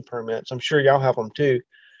deprivation permits. I'm sure y'all have them too.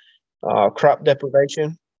 Crop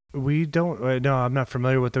deprivation. We don't. No, I'm not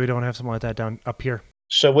familiar with that. We don't have something like that down up here.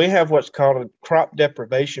 So we have what's called a crop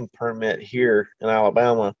deprivation permit here in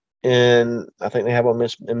Alabama, and I think they have one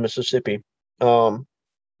in Mississippi,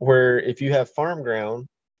 where if you have farm ground,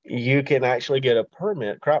 you can actually get a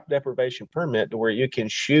permit, crop deprivation permit, to where you can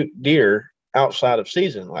shoot deer outside of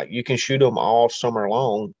season. Like you can shoot them all summer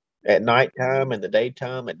long at nighttime and the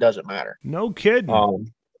daytime. It doesn't matter. No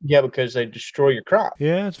kidding. Yeah, because they destroy your crop.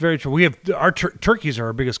 Yeah, it's very true. We have our turkeys are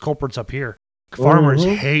our biggest culprits up here. Farmers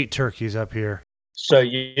hate turkeys up here. So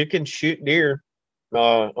you can shoot deer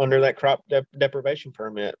under that crop deprivation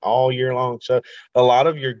permit all year long. So a lot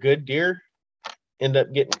of your good deer end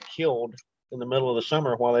up getting killed in the middle of the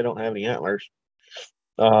summer while they don't have any antlers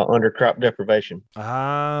under crop deprivation.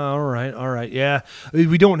 All right. Yeah,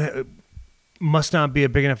 we don't. Must not be a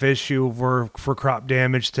big enough issue for crop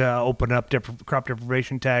damage to open up crop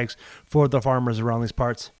deprivation tags for the farmers around these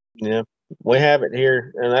parts. Yeah, we have it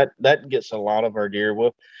here, and that gets a lot of our deer.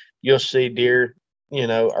 You'll see deer,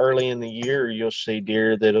 early in the year, you'll see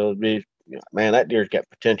deer that'll be, man, that deer's got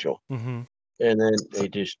potential, and then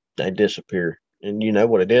they disappear. And you know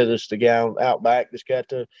what it is? It's the guy out back that's got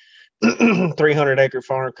the 300-acre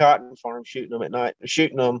cotton farm, shooting them at night,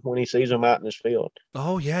 shooting them when he sees them out in his field.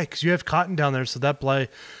 Oh yeah, because you have cotton down there, so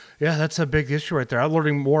that's a big issue right there. I'm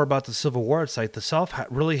learning more about the Civil War. It's like the South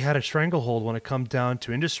really had a stranglehold when it comes down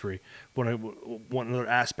to industry. One other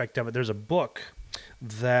aspect of it, there's a book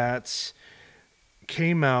that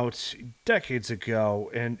came out decades ago,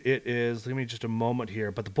 and it is, give me just a moment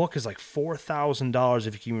here, but the book is like $4,000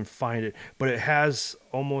 if you can even find it, but it has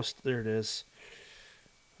almost, there it is.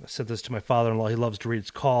 I said this to my father-in-law. He loves to read. It's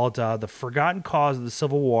called The Forgotten Cause of the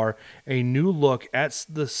Civil War, A New Look at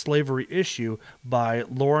the Slavery Issue by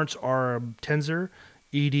Lawrence R. Tenzer,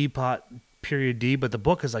 ed. Pot. D. But the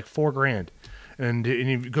book is like $4,000. And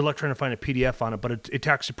good luck trying to find a PDF on it. But it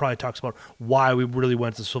actually probably talks about why we really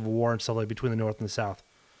went to the Civil War and stuff like between the North and the South.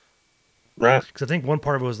 Right. Because I think one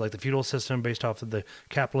part of it was like the feudal system based off of the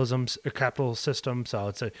capital system. So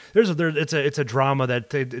it's a drama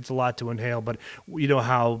that it's a lot to inhale. But you know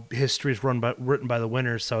how history is written by the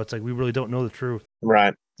winners. So it's like we really don't know the truth.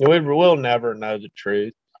 Right. We'll never know the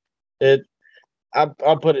truth.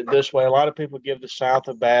 I'll put it this way: a lot of people give the South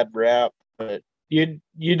a bad rap, but you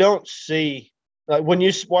don't see, like, when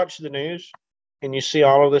you watch the news and you see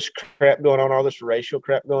all of this crap going on, all this racial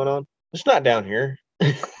crap going on. It's not down here.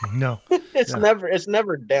 No, it's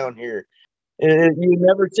never down here. You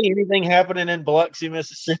never see anything happening in Biloxi,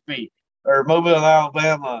 Mississippi, or Mobile,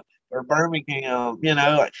 Alabama, or Birmingham.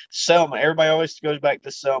 Like Selma. Everybody always goes back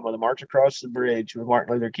to Selma, the March Across the Bridge with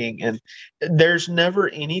Martin Luther King, and there's never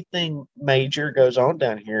anything major goes on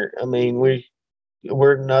down here. I mean,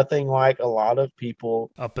 we're nothing like a lot of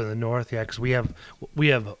people up in the north. Yeah, because we have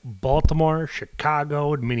Baltimore,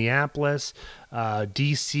 Chicago, Minneapolis,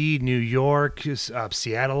 D.C., New York,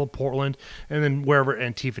 Seattle, Portland, and then wherever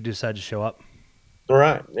Antifa decide to show up.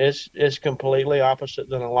 Right. It's completely opposite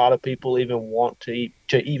than a lot of people even want to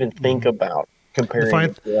even think about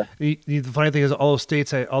comparing. The funny thing is, all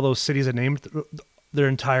those cities I named, their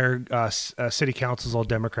entire city council is all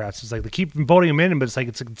Democrats. It's like they keep voting them in, but it's like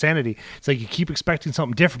it's insanity. It's like you keep expecting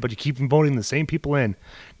something different, but you keep voting the same people in.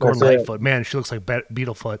 Gordon Lightfoot, man, she looks like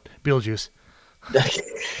Beetlejuice.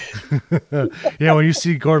 Yeah, when you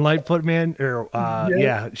see Gordon Lightfoot, man,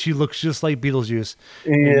 she looks just like Beetlejuice.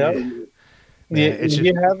 Yeah,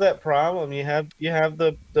 you have that problem. You have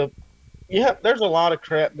there's a lot of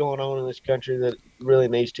crap going on in this country that really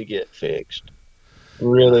needs to get fixed. It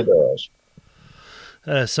really does.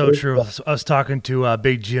 So true. I was talking to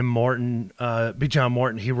Big John Morton.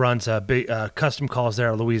 He runs big custom calls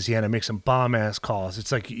there in Louisiana. Makes some bomb ass calls.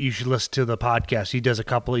 It's like you should listen to the podcast. He does a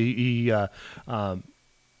couple. He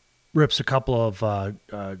rips a couple of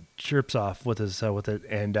chirps off with it,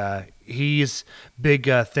 and he's big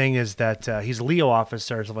thing is that he's a Leo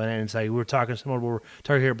officer or something. And it's like we were talking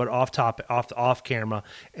here, but off camera,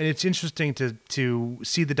 and it's interesting to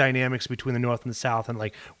see the dynamics between the North and the South, and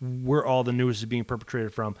like where all the news is being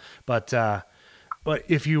perpetrated from. But for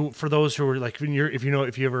those who are like, if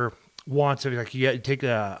you ever want to, like, you take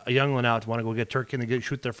a young one out to want to go get turkey and they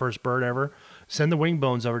shoot their first bird ever, send the wing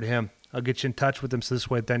bones over to him. I'll get you in touch with him, so this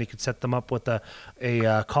way then he could set them up with a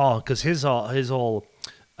call, because his whole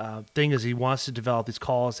thing is he wants to develop these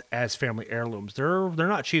calls as family heirlooms. They're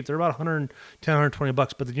not cheap. They're about $110, $120,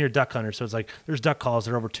 but then you're a duck hunter, so it's like there's duck calls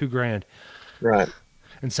that are over $2,000. Right.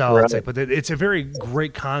 And so Right. it's like, but it's a very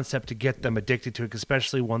great concept to get them addicted to it,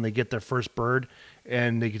 especially when they get their first bird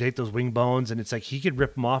and they can take those wing bones, and it's like he could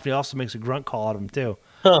rip them off. He also makes a grunt call out of them too,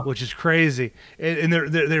 Huh. which is crazy. And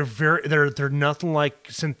they're nothing like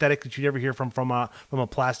synthetic that you'd ever hear from a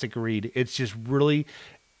plastic reed. It's just really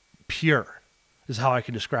pure, is how I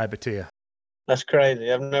can describe it to you. That's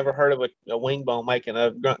crazy. I've never heard of a wing bone making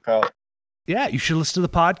a grunt call. Yeah, you should listen to the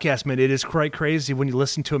podcast, man. It is quite crazy when you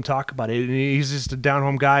listen to him talk about it. And he's just a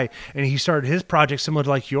down-home guy, and he started his project similar to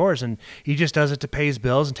like yours, and he just does it to pay his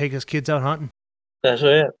bills and take his kids out hunting. That's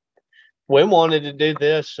it. We wanted to do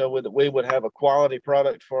this so that we would have a quality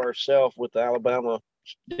product for ourselves with the Alabama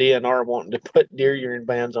DNR wanting to put deer urine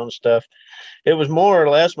bans on stuff. It was more or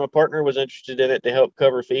less my partner was interested in it to help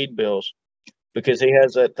cover feed bills because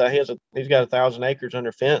he's got 1,000 acres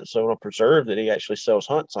under fence on a preserve that he actually sells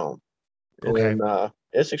hunts on. Okay. And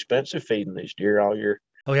it's expensive feeding these deer all year.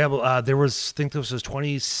 Oh yeah, well, I think this was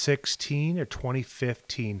 2016 or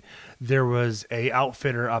 2015. There was a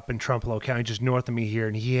outfitter up in Trumpeldor County, just north of me here,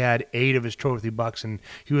 and he had 8 of his trophy bucks, and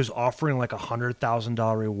he was offering like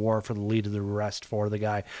 $100,000 reward for the lead of the rest for the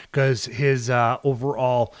guy because his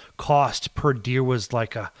overall cost per deer was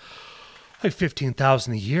like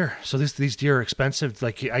 15,000 a year. So these deer are expensive.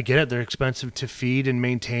 Like I get it, they're expensive to feed and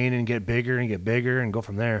maintain and get bigger and go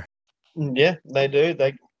from there. Yeah, they do.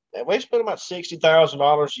 We spend about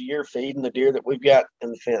 $60,000 a year feeding the deer that we've got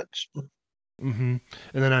in the fence. Mm-hmm.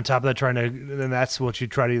 And then on top of that, then that's what you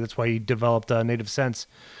try to do. That's why you developed Native Sense.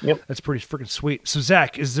 Yep. That's pretty freaking sweet. So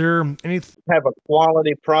Zach, is there any Have a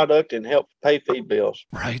quality product and help pay feed bills.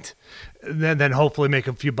 right? And then hopefully make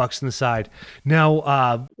a few bucks on the side.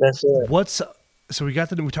 Now, That's it. So we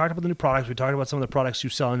talked about the new products. We talked about some of the products you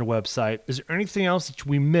sell on your website. Is there anything else that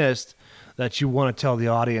we missed that you want to tell the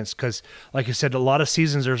audience? Because, like I said, a lot of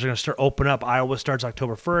seasons are going to start open up. Iowa starts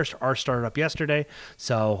October 1st. Ours started up yesterday.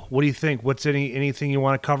 So, what do you think? What's anything you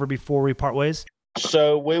want to cover before we part ways?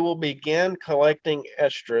 So we will begin collecting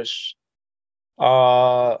estrus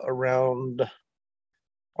around.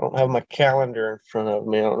 I don't have my calendar in front of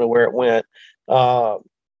me. I don't know where it went.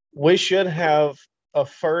 We should have a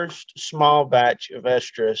first small batch of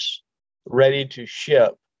estrus ready to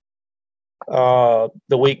ship the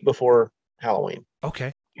week before Halloween.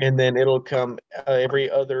 Okay. And then it'll come every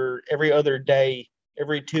other day,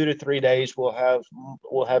 every 2 to 3 days. We'll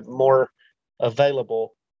have more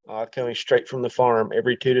available coming straight from the farm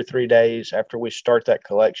every 2 to 3 days after we start that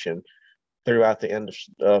collection throughout the end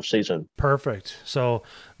of season. Perfect. So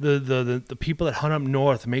the people that hunt up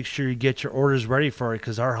north, make sure you get your orders ready for it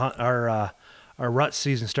because our rut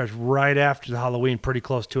season starts right after the Halloween, pretty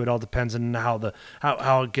close to it. All depends on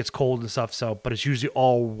how it gets cold and stuff. So, but it's usually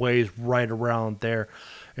always right around there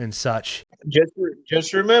and such.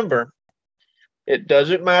 Just remember, it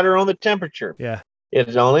doesn't matter on the temperature. Yeah.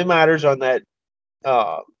 It only matters on that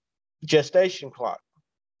gestation clock.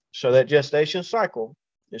 So that gestation cycle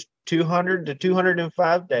is 200 to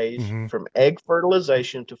 205 days from egg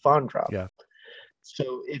fertilization to fawn drop. Yeah.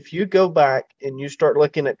 So if you go back and you start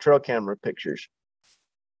looking at trail camera pictures,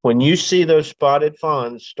 when you see those spotted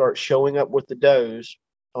fawns start showing up with the does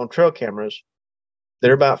on trail cameras,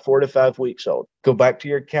 they're about 4 to 5 weeks old. Go back to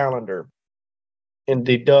your calendar and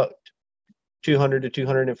deduct 200 to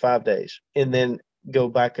 205 days, and then go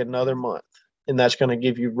back another month. And that's going to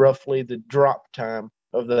give you roughly the drop time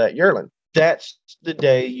of that yearling. That's the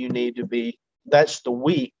day you need to be. That's the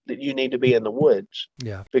week that you need to be in the woods.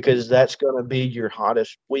 Yeah. Because that's going to be your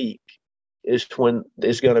hottest week. Is going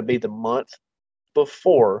to be the month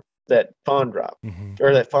before that fawn drop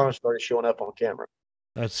or that fawn started showing up on camera.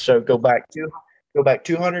 So go back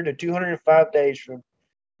 200 to 205 days from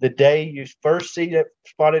the day you first see that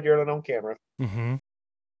spotted yearling on camera, and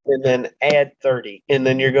then add 30, and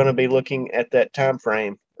then you're going to be looking at that time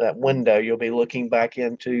frame, that window. You'll be looking back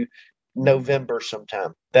into November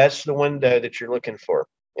sometime. That's the window that you're looking for.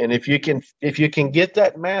 And if you can get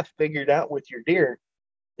that math figured out with your deer,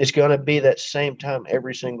 it's going to be that same time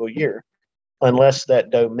every single year, unless that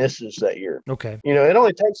doe misses that year. Okay. It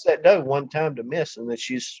only takes that doe one time to miss, and then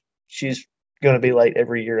she's going to be late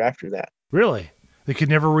every year after that. Really? They could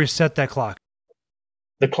never reset that clock.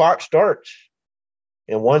 The clock starts,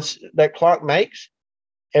 and once that clock makes,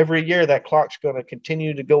 every year that clock's going to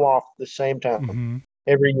continue to go off the same time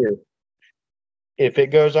every year. If it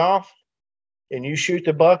goes off and you shoot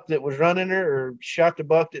the buck that was running her or shot the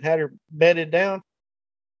buck that had her bedded down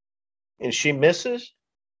and she misses,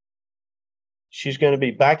 she's going to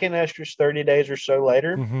be back in estrus 30 days or so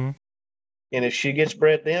later. And if she gets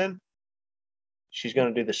bred then, she's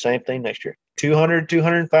going to do the same thing next year. 200,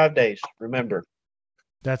 205 days. Remember,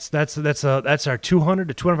 That's our 200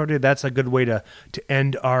 to 250. That's a good way to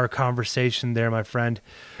end our conversation there, my friend.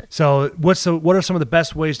 So what are some of the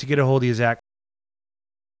best ways to get a hold of you, Zach?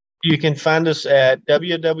 You can find us at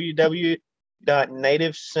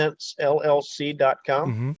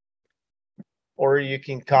www.nativesensellc.com, Mm-hmm. or you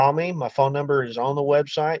can call me. My phone number is on the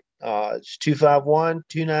website. It's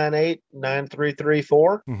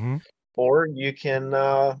 251-298-9334. Mm-hmm. Or you can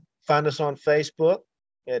find us on Facebook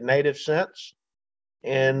at Native Sense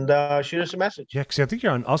and shoot us a message. Yeah, because I think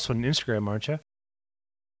you're also on Instagram, aren't you?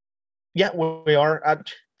 Yeah, we are.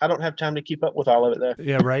 I don't have time to keep up with all of it, though.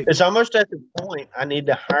 Yeah, right. It's almost at the point I need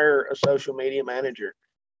to hire a social media manager.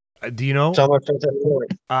 Do you know? It's almost at that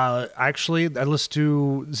point. Actually, I listened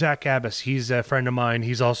to Zach Abbas. He's a friend of mine.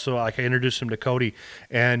 He's also, like, I introduced him to Cody,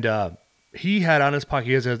 and he had on his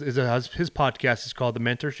podcast, his podcast is called the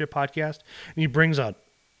Mentorship Podcast, and he brings on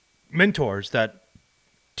mentors that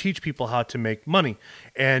teach people how to make money.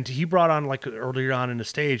 And he brought on, like, earlier on in the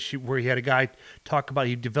stage where he had a guy talk about,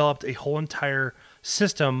 he developed a whole entire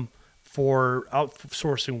system for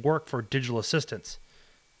outsourcing work for digital assistants.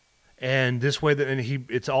 And this way,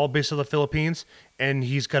 it's all based in the Philippines, and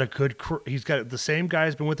he's got the same guy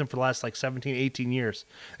has been with him for the last like 17, 18 years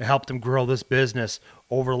and helped him grow this business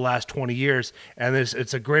over the last 20 years. And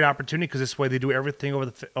it's a great opportunity because this way they do everything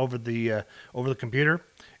over the computer.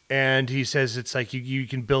 And he says it's like you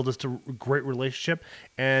can build this to a great relationship,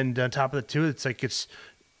 and on top of it too, it's like it's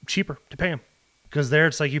cheaper to pay him. Because there,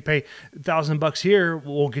 it's like you pay $1,000 here,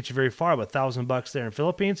 won't get you very far, but $1,000 there in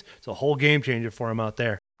Philippines, it's a whole game changer for him out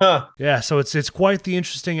there. Huh. Yeah, so it's quite the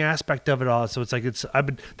interesting aspect of it all. So it's like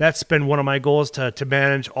that's been one of my goals to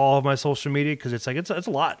manage all of my social media, because it's like it's a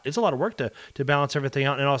lot of work to balance everything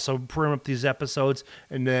out and also bring up these episodes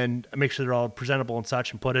and then make sure they're all presentable and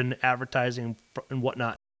such and put in advertising and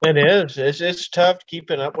whatnot. It is. It's tough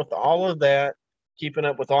keeping up with all of that, keeping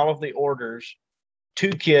up with all of the orders,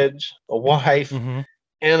 2 kids, a wife, Mm-hmm.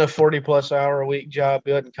 and a 40+ hour a week job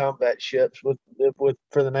building combat ships for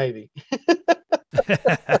the Navy.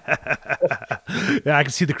 Yeah, I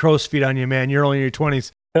can see the crow's feet on you, man. You're only in your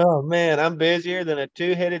 20s. Oh man, I'm busier than a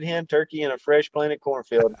 2-headed hen turkey in a fresh planted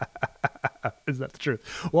cornfield. Is that the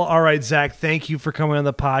truth? Well, all right, Zach, thank you for coming on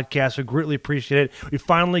the podcast. We greatly appreciate it. We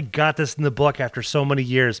finally got this in the book after so many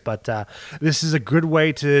years, but this is a good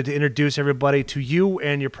way to introduce everybody to you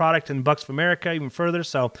and your product and Bucks of America even further.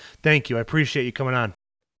 So thank you. I appreciate you coming on.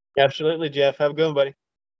 Absolutely, Jeff. Have a good one, buddy.